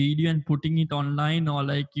editing a video and putting it online, or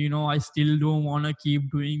I still don't want to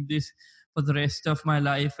keep doing this for the rest of my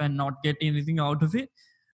life and not get anything out of it,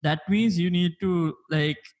 that means you need to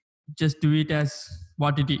just do it as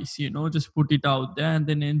what it is, just put it out there and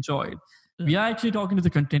then enjoy it. Yeah. We are actually talking to the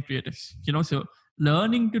content creators, so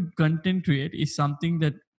learning to content create is something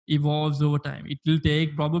that evolves over time. It will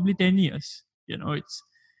take probably 10 years.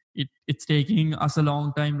 It's taking us a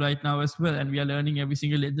long time right now as well, and we are learning every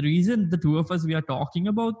single day. The reason the two of us we are talking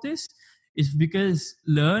about this is because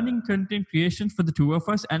learning content creation for the two of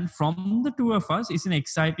us and from the two of us is an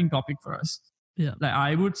exciting topic for us. Yeah. Like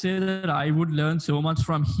I would say that I would learn so much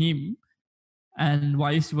from him and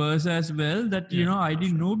vice versa as well that I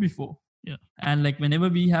didn't know before. Yeah. And like whenever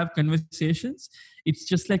we have conversations, it's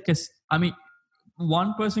just like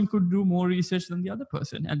one person could do more research than the other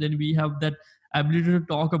person, and then we have that ability to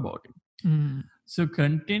talk about it. So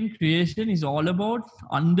content creation is all about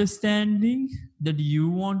understanding that you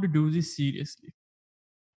want to do this seriously.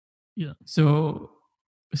 Yeah. So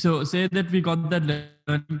say that we got that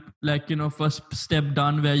learning, first step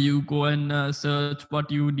done where you go and search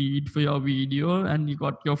what you need for your video, and you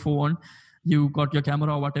got your phone, you got your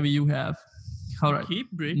camera or whatever you have. All right.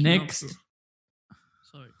 Keep breaking Next. up,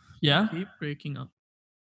 sorry. Yeah. Keep breaking up.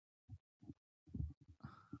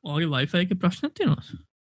 और Wi-Fi के प्रश्न थे ना?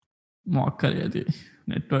 Mock करें थे.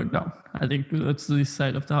 Network down. I think towards this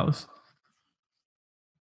side of the house.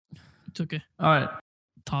 It's okay. All right.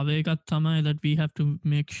 That we have to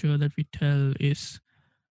make sure that we tell is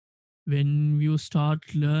when you start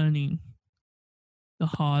learning, the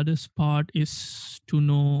hardest part is to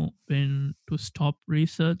know when to stop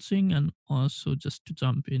researching and also just to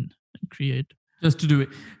jump in and create. Just to do it.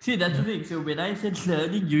 See, that's the thing. So when I said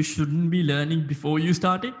learning, you shouldn't be learning before you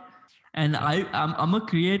start it. And I'm a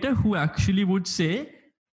creator who actually would say,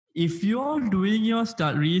 if you're doing your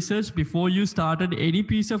research before you started any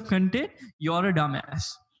piece of content, you're a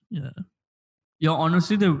dumbass. Yeah. You're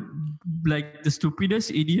honestly the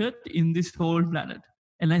stupidest idiot in this whole planet.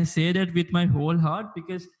 And I say that with my whole heart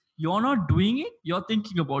because you're not doing it, you're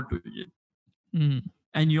thinking about doing it.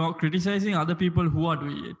 And you're criticizing other people who are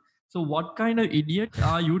doing it. So what kind of idiot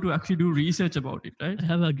are you to actually do research about it, right? I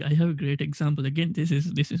have a great example. Again, this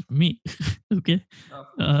is me. Okay.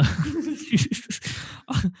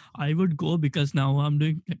 I would go because now I'm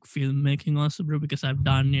doing like filmmaking also, bro, because I've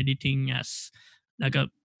done editing as like a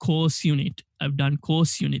course unit. I've done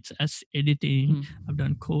course units as editing. I've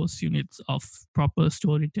done course units of proper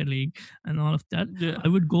storytelling and all of that. Yeah. I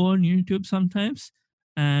would go on YouTube sometimes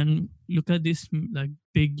and look at these like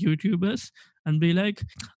big YouTubers and be like,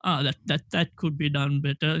 that could be done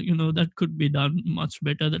better. That could be done much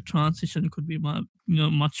better. The transition could be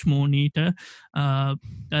much more neater.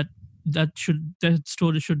 That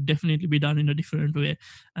story should definitely be done in a different way.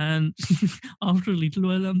 And after a little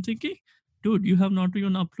while, I'm thinking, dude, you have not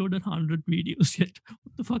even uploaded 100 videos yet.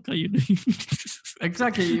 What the fuck are you doing?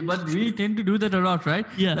 Exactly, but we tend to do that a lot, right?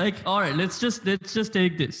 Yeah. Like, all right, let's just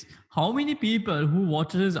take this. How many people who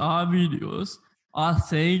watches our videos are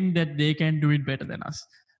saying that they can do it better than us?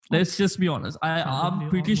 Let's just be honest. I'm Probably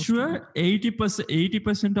pretty almost all. sure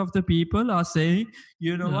 80% of the people are saying,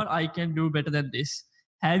 you know Yeah. what, I can do better than this.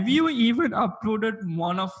 Have you even uploaded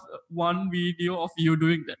one video of you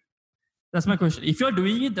doing that? That's my question. If you're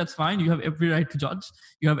doing it, that's fine. You have every right to judge.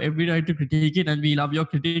 You have every right to critique it, and we love your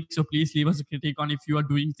critique. So please leave us a critique on if you are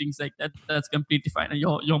doing things like that. That's completely fine, and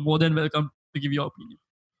you're more than welcome to give your opinion.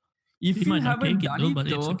 If We you might not haven't take it done though, it but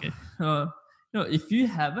it's though, okay. no, if you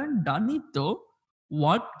haven't done it though,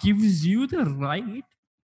 what gives you the right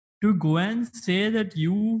to go and say that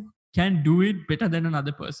you can do it better than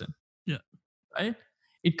another person? Yeah. Right?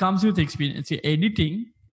 It comes with experience. See,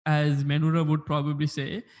 editing, as Menura would probably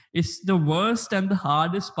say, is the worst and the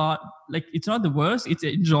hardest part. Like, it's not the worst, it's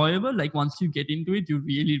enjoyable. Like, once you get into it, you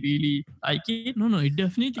really, really like it. No, it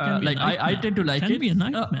definitely can be Like, a nightmare. I tend to like Can it. be a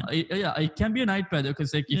nightmare. Yeah, it can be a nightmare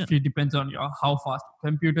because, like, Yeah. if it depends on your how fast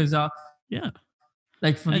computers are. Yeah.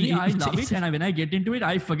 Like, for And me, I it's- love it, and when I get into it,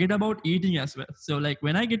 I forget about eating as well. So, like,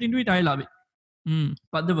 when I get into it, I love it. Mm,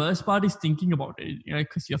 But the worst part is thinking about it,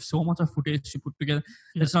 because you have so much of footage to put together.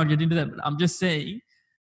 Yeah. Let's not get into that. I'm just saying,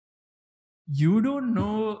 you don't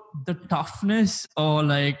know the toughness or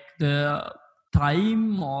like the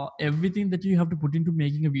time or everything that you have to put into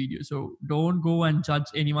making a video. So don't go and judge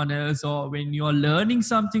anyone else, or when you're learning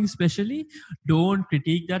something especially, don't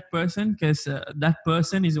critique that person, because that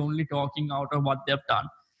person is only talking out of what they've done.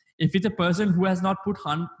 If it's a person who has not put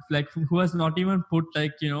who has not even put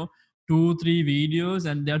 2-3 videos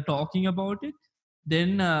and they're talking about it,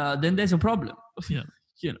 then there's a problem. Yeah.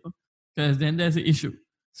 Because then there's an issue.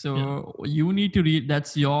 So you need to read.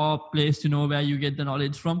 That's your place to know where you get the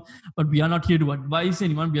knowledge from. But we are not here to advise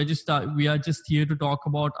anyone. We are just here to talk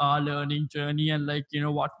about our learning journey and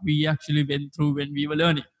what we actually went through when we were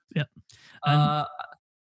learning. Yeah. And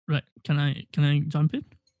right. Can I jump in?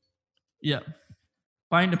 Yeah.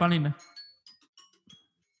 Find the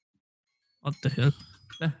What the hell?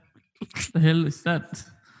 The hell is that?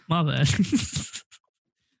 My bad. Put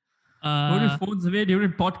your phones away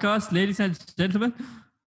during podcast, ladies and gentlemen.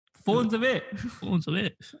 Phones away. Phones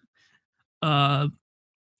away.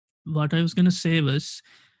 What I was gonna say was,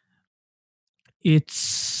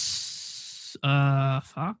 it's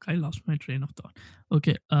fuck. I lost my train of thought.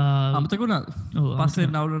 Okay. What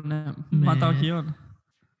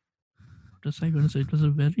was I gonna say? It was a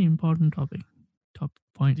very important topic. Top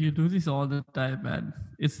point. You do this all the time, man.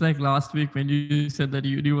 It's like last week when you said that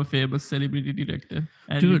you knew a famous celebrity director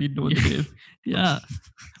and you didn't know the name. Yeah.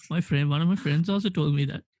 One of my friends also told me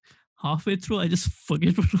that. Halfway through, I just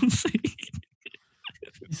forget what I'm saying.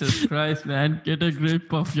 Jesus Christ, man. Get a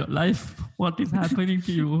grip of your life. What is happening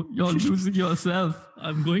to you? You're losing yourself.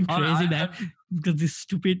 I'm going crazy, man. Because this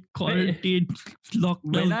stupid quarantine lockdown.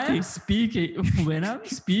 When I'm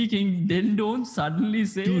speaking, then don't suddenly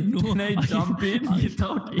say, can I jump in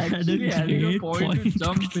without actually having a point to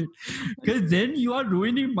jump in. Because then you are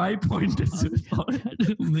ruining my point as well.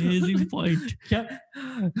 Amazing point.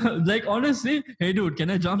 Like, honestly, hey dude, can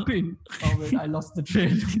I jump in? Oh wait, I lost the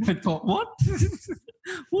train. I thought, what?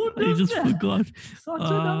 I just forgot. Such a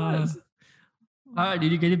dumbass.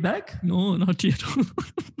 Did you get it back? No, not yet.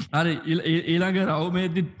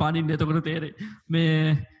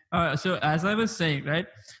 So as I was saying, right?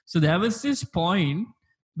 So there was this point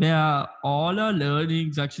where all our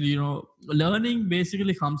learnings actually, learning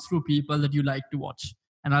basically comes through people that you like to watch.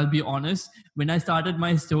 And I'll be honest, when I started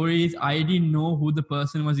my stories, I didn't know who the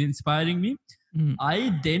person was inspiring me.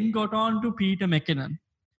 I then got on to Peter McKinnon.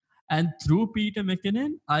 And through Peter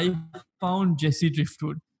McKinnon, I found Jesse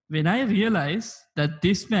Driftwood. When I realized that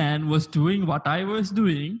this man was doing what I was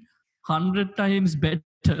doing 100 times better,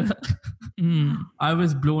 I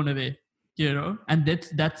was blown away, and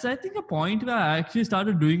that's I think a point where I actually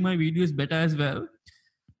started doing my videos better as well.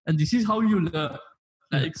 And this is how you learn.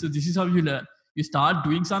 So this is how you learn. You start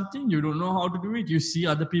doing something, you don't know how to do it. You see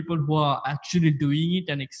other people who are actually doing it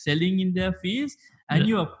and excelling in their fields, and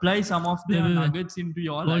you apply some of their nuggets into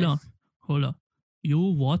your life. Hold on. You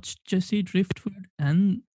watched Jesse Driftwood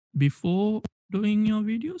and before doing your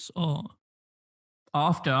videos, or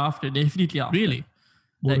after? Definitely after. Really?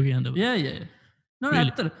 Yeah. No,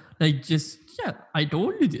 really? After. I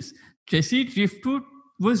told you this. Jesse Driftwood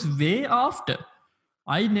was way after.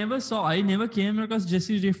 I never came across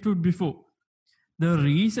Jesse Driftwood before. The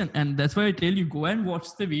reason, and that's why I tell you, go and watch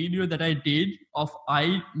the video that I did of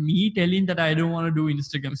me telling that I don't want to do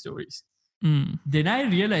Instagram stories. Then I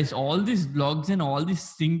realized all these vlogs and all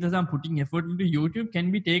these things that I'm putting effort into YouTube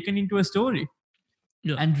can be taken into a story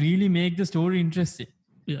and really make the story interesting.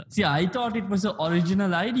 See, I thought it was an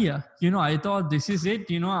original idea. I thought this is it.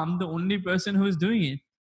 I'm the only person who is doing it.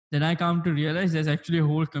 Then I come to realize there's actually a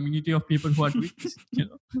whole community of people who are doing this.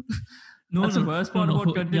 That's the worst part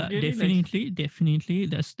about content creating. Definitely.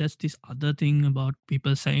 That's this other thing about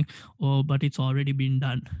people saying, "Oh, but it's already been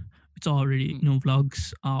done. It's already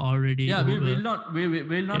vlogs are already." Yeah, we'll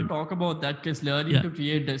not talk about that because learning to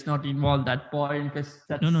create does not involve that point.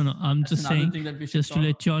 No. I'm just saying, just to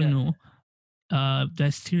let you all know,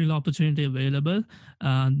 there's still opportunity available.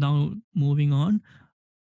 Now moving on,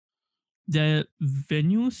 when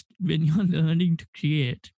you're learning to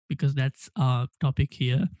create, because that's our topic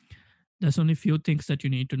here, there's only few things that you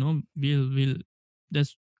need to know.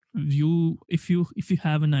 There's if you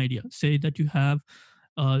have an idea, say that you have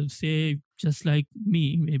say just like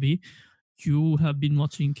me, maybe you have been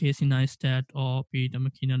watching Casey Neistat or Peter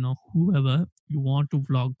McKinnon or whoever. You want to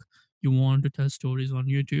vlog, you want to tell stories on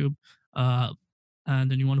YouTube, and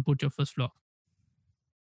then you want to put your first vlog.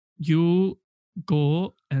 You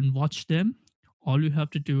go and watch them. All you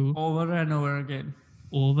have to do over and over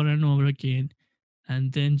again,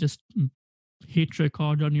 and then just hit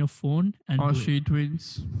record on your phone and or She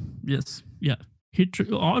Twins. Yes. Yeah.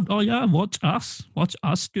 Watch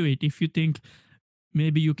us do it. If you think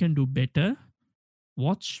maybe you can do better,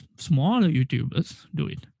 watch smaller YouTubers do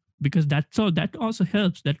it, because that also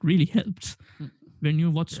helps. That really helps when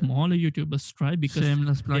you watch smaller YouTubers try, because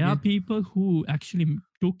there are people who actually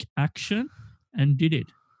took action and did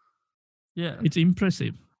it. Yeah, it's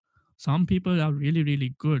impressive. Some people are really, really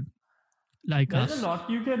good. Like there's a lot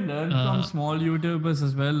you can learn from small YouTubers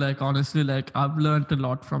as well. Like honestly, like I've learned a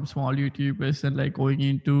lot from small YouTubers, and like going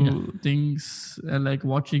into things and like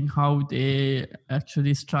watching how they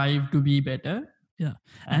actually strive to be better. Yeah,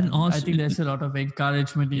 and also I think there's a lot of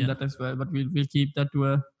encouragement in that as well. But we'll keep that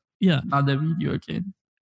to another video again.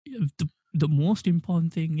 The most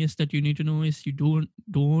important thing is that you need to know is you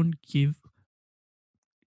don't give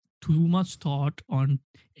too much thought on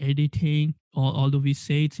editing, or although we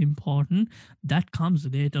say it's important, that comes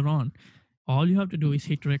later on. All you have to do is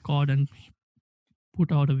hit record and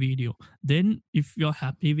put out a video. Then if you're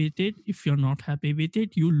happy with it, if you're not happy with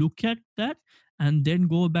it, you look at that and then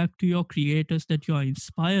go back to your creators that you are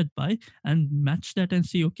inspired by and match that and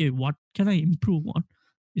see, okay, what can I improve on?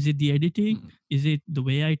 Is it the editing? Is it the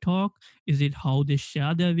way I talk? Is it how they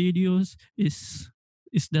share their videos?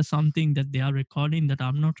 Is there something that they are recording that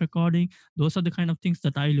I'm not recording? Those are the kind of things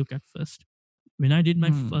that I look at first. When I did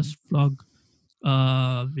my first vlog,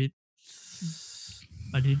 I did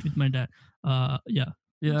it with my dad.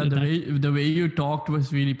 The way you talked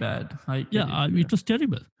was really bad. It was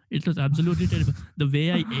terrible. It was absolutely terrible. The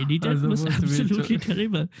way I edited was absolutely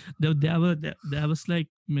terrible. There was like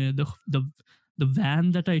the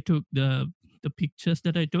van that I took, the pictures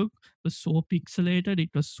that I took was so pixelated.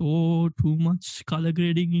 It was so too much color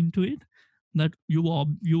grading into it that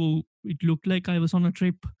it looked like I was on a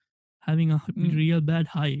trip having a real bad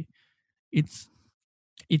high. It's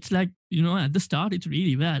like, at the start it's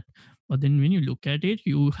really bad, but then when you look at it,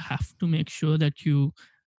 you have to make sure that you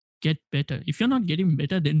get better. If you're not getting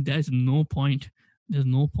better, then there's no point. The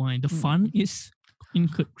fun is in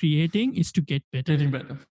creating is to get better. Getting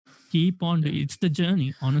better. Keep on doing. It's the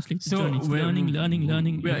journey. Honestly, it's the journey. It's learning.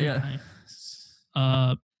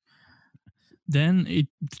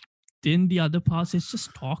 Then the other part is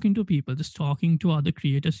just talking to people, just talking to other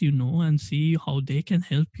creators, and see how they can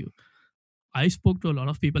help you. I spoke to a lot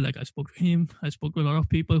of people. Like I spoke to him. I spoke to a lot of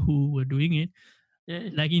people who were doing it. Yeah.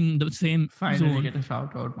 Like in the same finally zone. Get a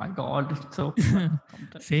shout out. My God, it's so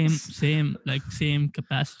same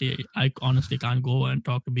capacity. I honestly can't go and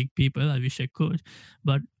talk to big people. I wish I could,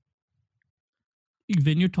 but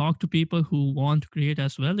when you talk to people who want to create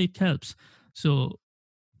as well, it helps. So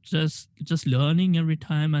just learning every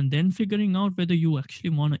time, and then figuring out whether you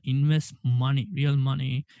actually want to invest real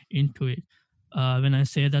money into it. When I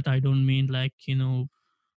say that, I don't mean like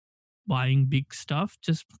buying big stuff,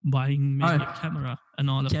 just buying maybe a camera and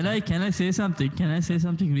all of that. Can I say something? Can I say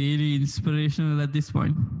something really inspirational at this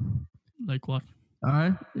point? Like what? All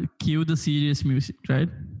right, cue the serious music, right?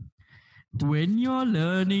 When you're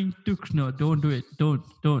learning to... No, don't do it. Don't.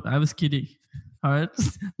 I was kidding. All right,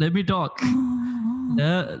 let me talk.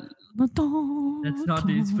 That's not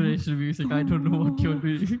the inspirational music. I don't know what you're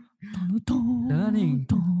doing. Learning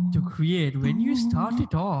to create. When you start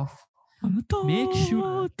it off, make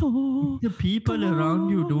sure the people around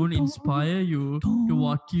you don't inspire you to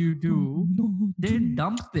what you do, then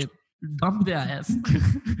dump them. dump their ass.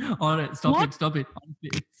 All right, stop What? it, stop it.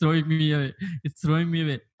 It's throwing me away. It's throwing me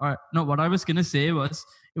away. All right. No, what I was gonna say was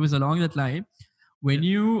it was along that line. When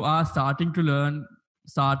you are starting to learn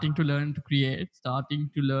to create,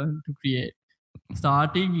 learning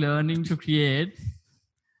to create,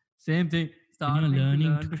 same thing. When you're Starting to learning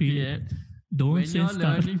learn to to create, create. don't When say you're start.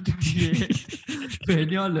 learning to create, when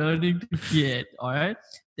you're learning to create, all right,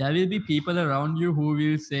 there will be people around you who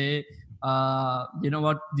will say, you know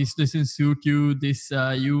what, this doesn't suit you. This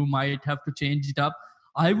you might have to change it up.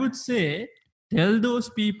 I would say, tell those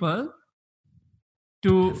people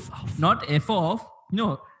to F off. not F off.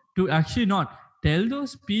 No, to actually not tell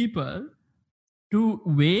those people to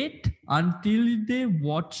wait until they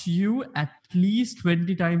watch you at least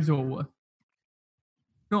 20 times over.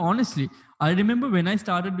 No, honestly, I remember when I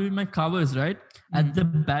started doing my covers, right? At the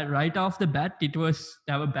right off the bat,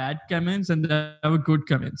 there were bad comments and there were good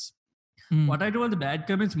comments. What I told the bad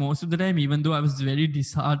comments most of the time, even though I was very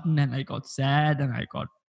disheartened and I got sad and I got,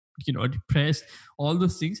 depressed, all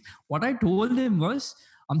those things. What I told them was,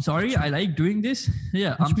 I'm sorry, I like doing this.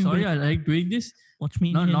 Yeah, Watch I'm me, sorry, bro. I like doing this. Watch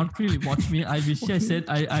me. No, again. not really. Watch me. I wish I said.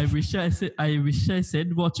 I wish I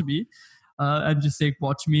said watch me, and just say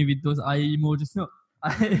watch me with those eye emojis. No,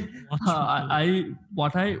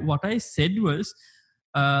 what I said was,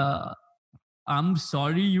 I'm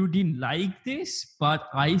sorry you didn't like this, but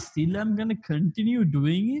I still am gonna continue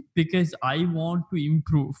doing it because I want to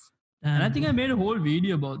improve. Damn, And I think bro. I made a whole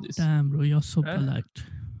video about this. Damn, bro, you're so Right? polite.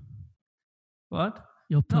 What?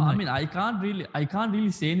 You're No, polite. I mean I can't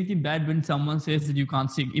really say anything bad when someone says that you can't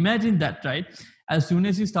sing. Imagine that, right? As soon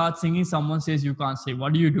as you start singing, someone says you can't sing.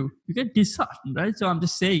 What do? You get disheartened, right? So I'm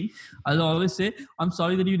just saying, I'll always say, I'm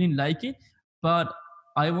sorry that you didn't like it, but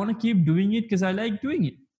I want to keep doing it because I like doing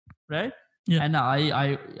it, right? Yeah. And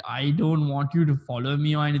I don't want you to follow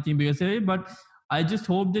me or anything because but I just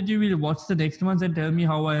hope that you will watch the next ones and tell me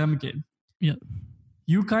how I am again. Yeah.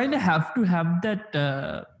 You kind of have to have that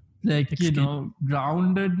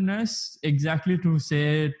groundedness exactly to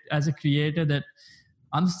say it as a creator that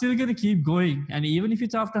I'm still going to keep going. And even if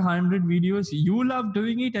it's after 100 videos, you love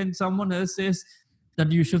doing it and someone else says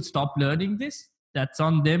that you should stop learning this, that's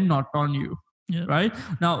on them, not on you. Yeah. Right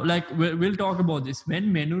now, like we'll talk about this.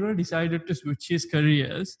 When Menura decided to switch his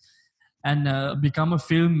careers and become a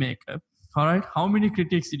filmmaker, all right, how many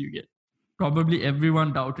critics did you get? Probably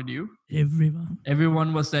everyone doubted you.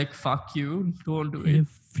 Everyone was like, fuck you, don't do it.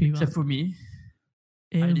 Except for me.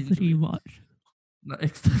 Everyone. No,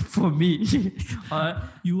 except for me.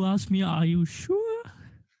 You asked me, are you sure?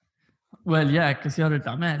 Well, yeah, because you're a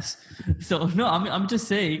dumbass. So no, I'm just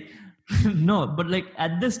saying, no, but like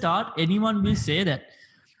at the start, anyone will say that.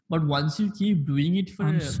 But once you keep doing it for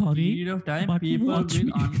period of time, people will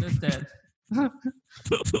understand.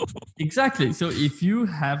 Exactly. So if you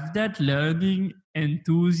have that learning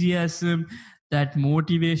enthusiasm, that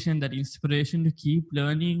motivation, that inspiration to keep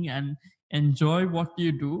learning and enjoy what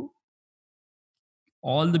you do,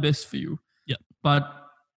 all the best for you. Yeah. But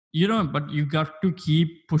you got to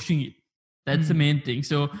keep pushing it. That's the main thing.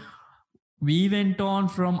 So we went on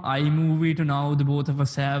from iMovie to now the both of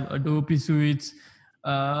us have Adobe suites.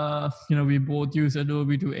 We both use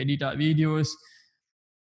Adobe to edit our videos.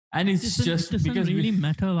 And it doesn't really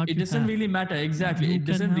matter what it doesn't really matter. Exactly. It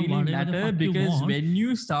doesn't really matter because when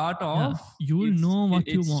you start off, you'll know what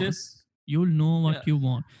you want. You'll know what you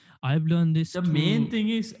want. I've learned this. The main thing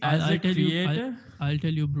is, as a creator, I'll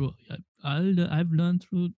tell you, bro. I've learned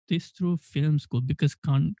through film school because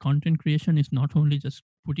content creation is not only just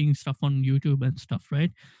putting stuff on YouTube and stuff,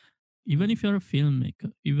 right? Even if you're a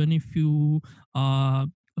filmmaker, even if you are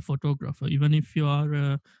a photographer, even if you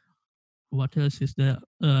are what else is there?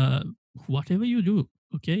 Whatever you do,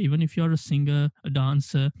 okay? Even if you're a singer, a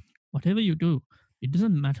dancer, whatever you do, it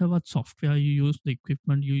doesn't matter what software you use, the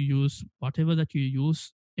equipment you use, whatever that you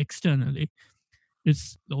use externally.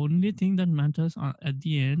 It's the only thing that matters at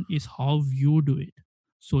the end is how you do it.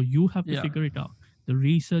 So you have to figure it out. The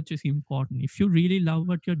research is important. If you really love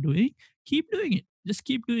what you're doing, keep doing it. Just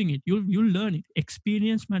keep doing it. You'll learn it.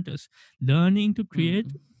 Experience matters. Learning to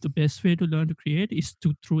create, the best way to learn to create is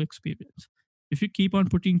through experience. If you keep on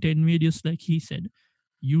putting 10 videos like he said,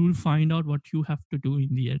 you'll find out what you have to do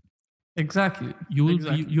in the end. Exactly.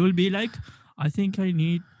 You'll be like, I think I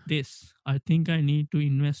need this. I think I need to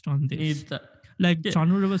invest on this. Like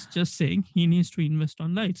Chanura was just saying, he needs to invest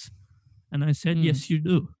on lights. And I said, yes, you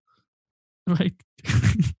do. Right.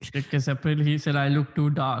 Because apparently he said I look too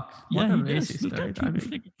dark. What a racist,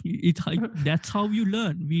 right? That's how you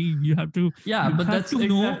learn. You have to. Yeah, but that's to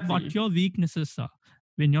know what your weaknesses are.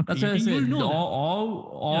 when you're That's what I creating, said. you'll know that.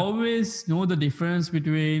 Always know the difference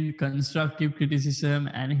between constructive criticism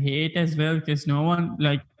and hate as well, because no one,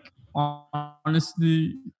 like,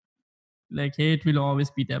 honestly, like, hate will always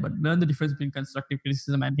be there, but learn the difference between constructive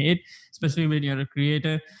criticism and hate, especially when you're a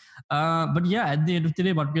creator. But yeah, at the end of the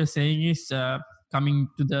day, what we are saying is, coming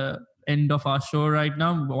to the end of our show right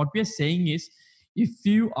now, what we are saying is, if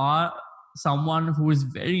you are someone who is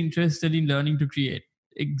very interested in learning to create,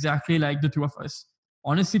 exactly like the two of us,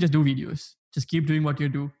 honestly, just do videos. Just keep doing what you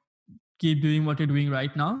do. Keep doing what you're doing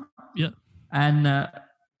right now. Yeah. And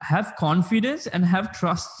have confidence and have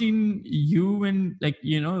trust in you. And, like,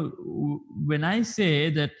 when I say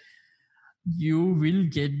that you will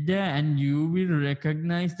get there and you will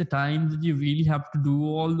recognize the time that you really have to do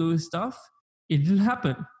all those stuff, it will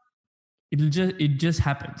happen. It just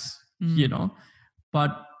happens,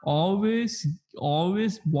 but always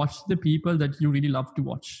watch the people that you really love to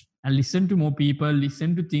watch, and listen to more people,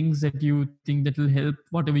 listen to things that you think that will help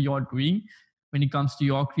whatever you're doing when it comes to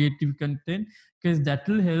your creative content, because that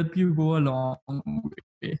will help you go a long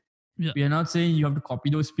way. Yeah. We are not saying you have to copy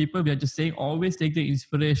those people. We are just saying always take the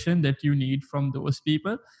inspiration that you need from those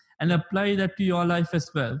people and apply that to your life as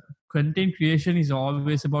well. Content creation is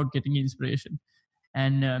always about getting inspiration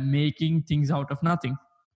and making things out of nothing.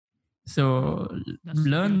 So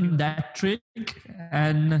learn that trick,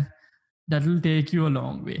 and that will take you a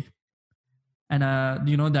long way. And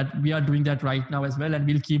that we are doing that right now as well, and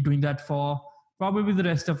we'll keep doing that for probably the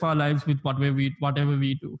rest of our lives with whatever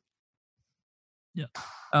we do. Yeah.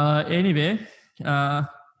 Anyway,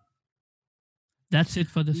 that's it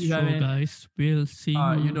for the show, guys. We'll see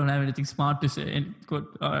you. You don't have anything smart to say. Good.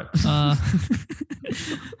 All right.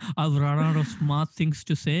 I've run out of smart things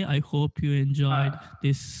to say. I hope you enjoyed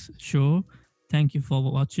this show. Thank you for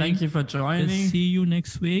watching. Thank you for joining. We'll see you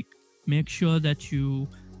next week. Make sure that you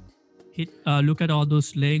look at all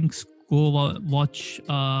those links. Go watch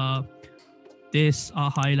this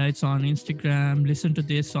highlights on Instagram. Listen to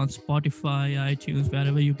this on Spotify, iTunes,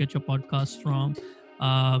 wherever you get your podcasts from.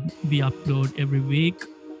 We upload every week.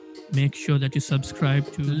 Make sure that you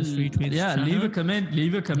subscribe to the Street Twins channel. Leave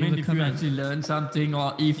a comment if you actually learned something,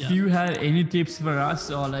 or if you have any tips for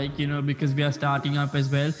us, or because we are starting up as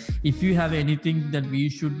well, if you have anything that we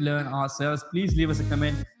should learn ourselves, please leave us a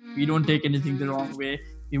comment. We don't take anything the wrong way.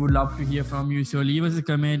 We would love to hear from you. So leave us a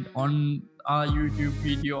comment on our YouTube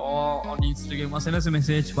video or on Instagram, or send us a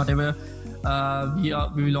message, whatever.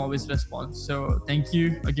 We will always respond. So thank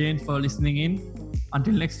you again for listening in.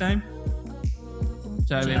 Until next time.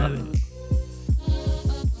 Ciao.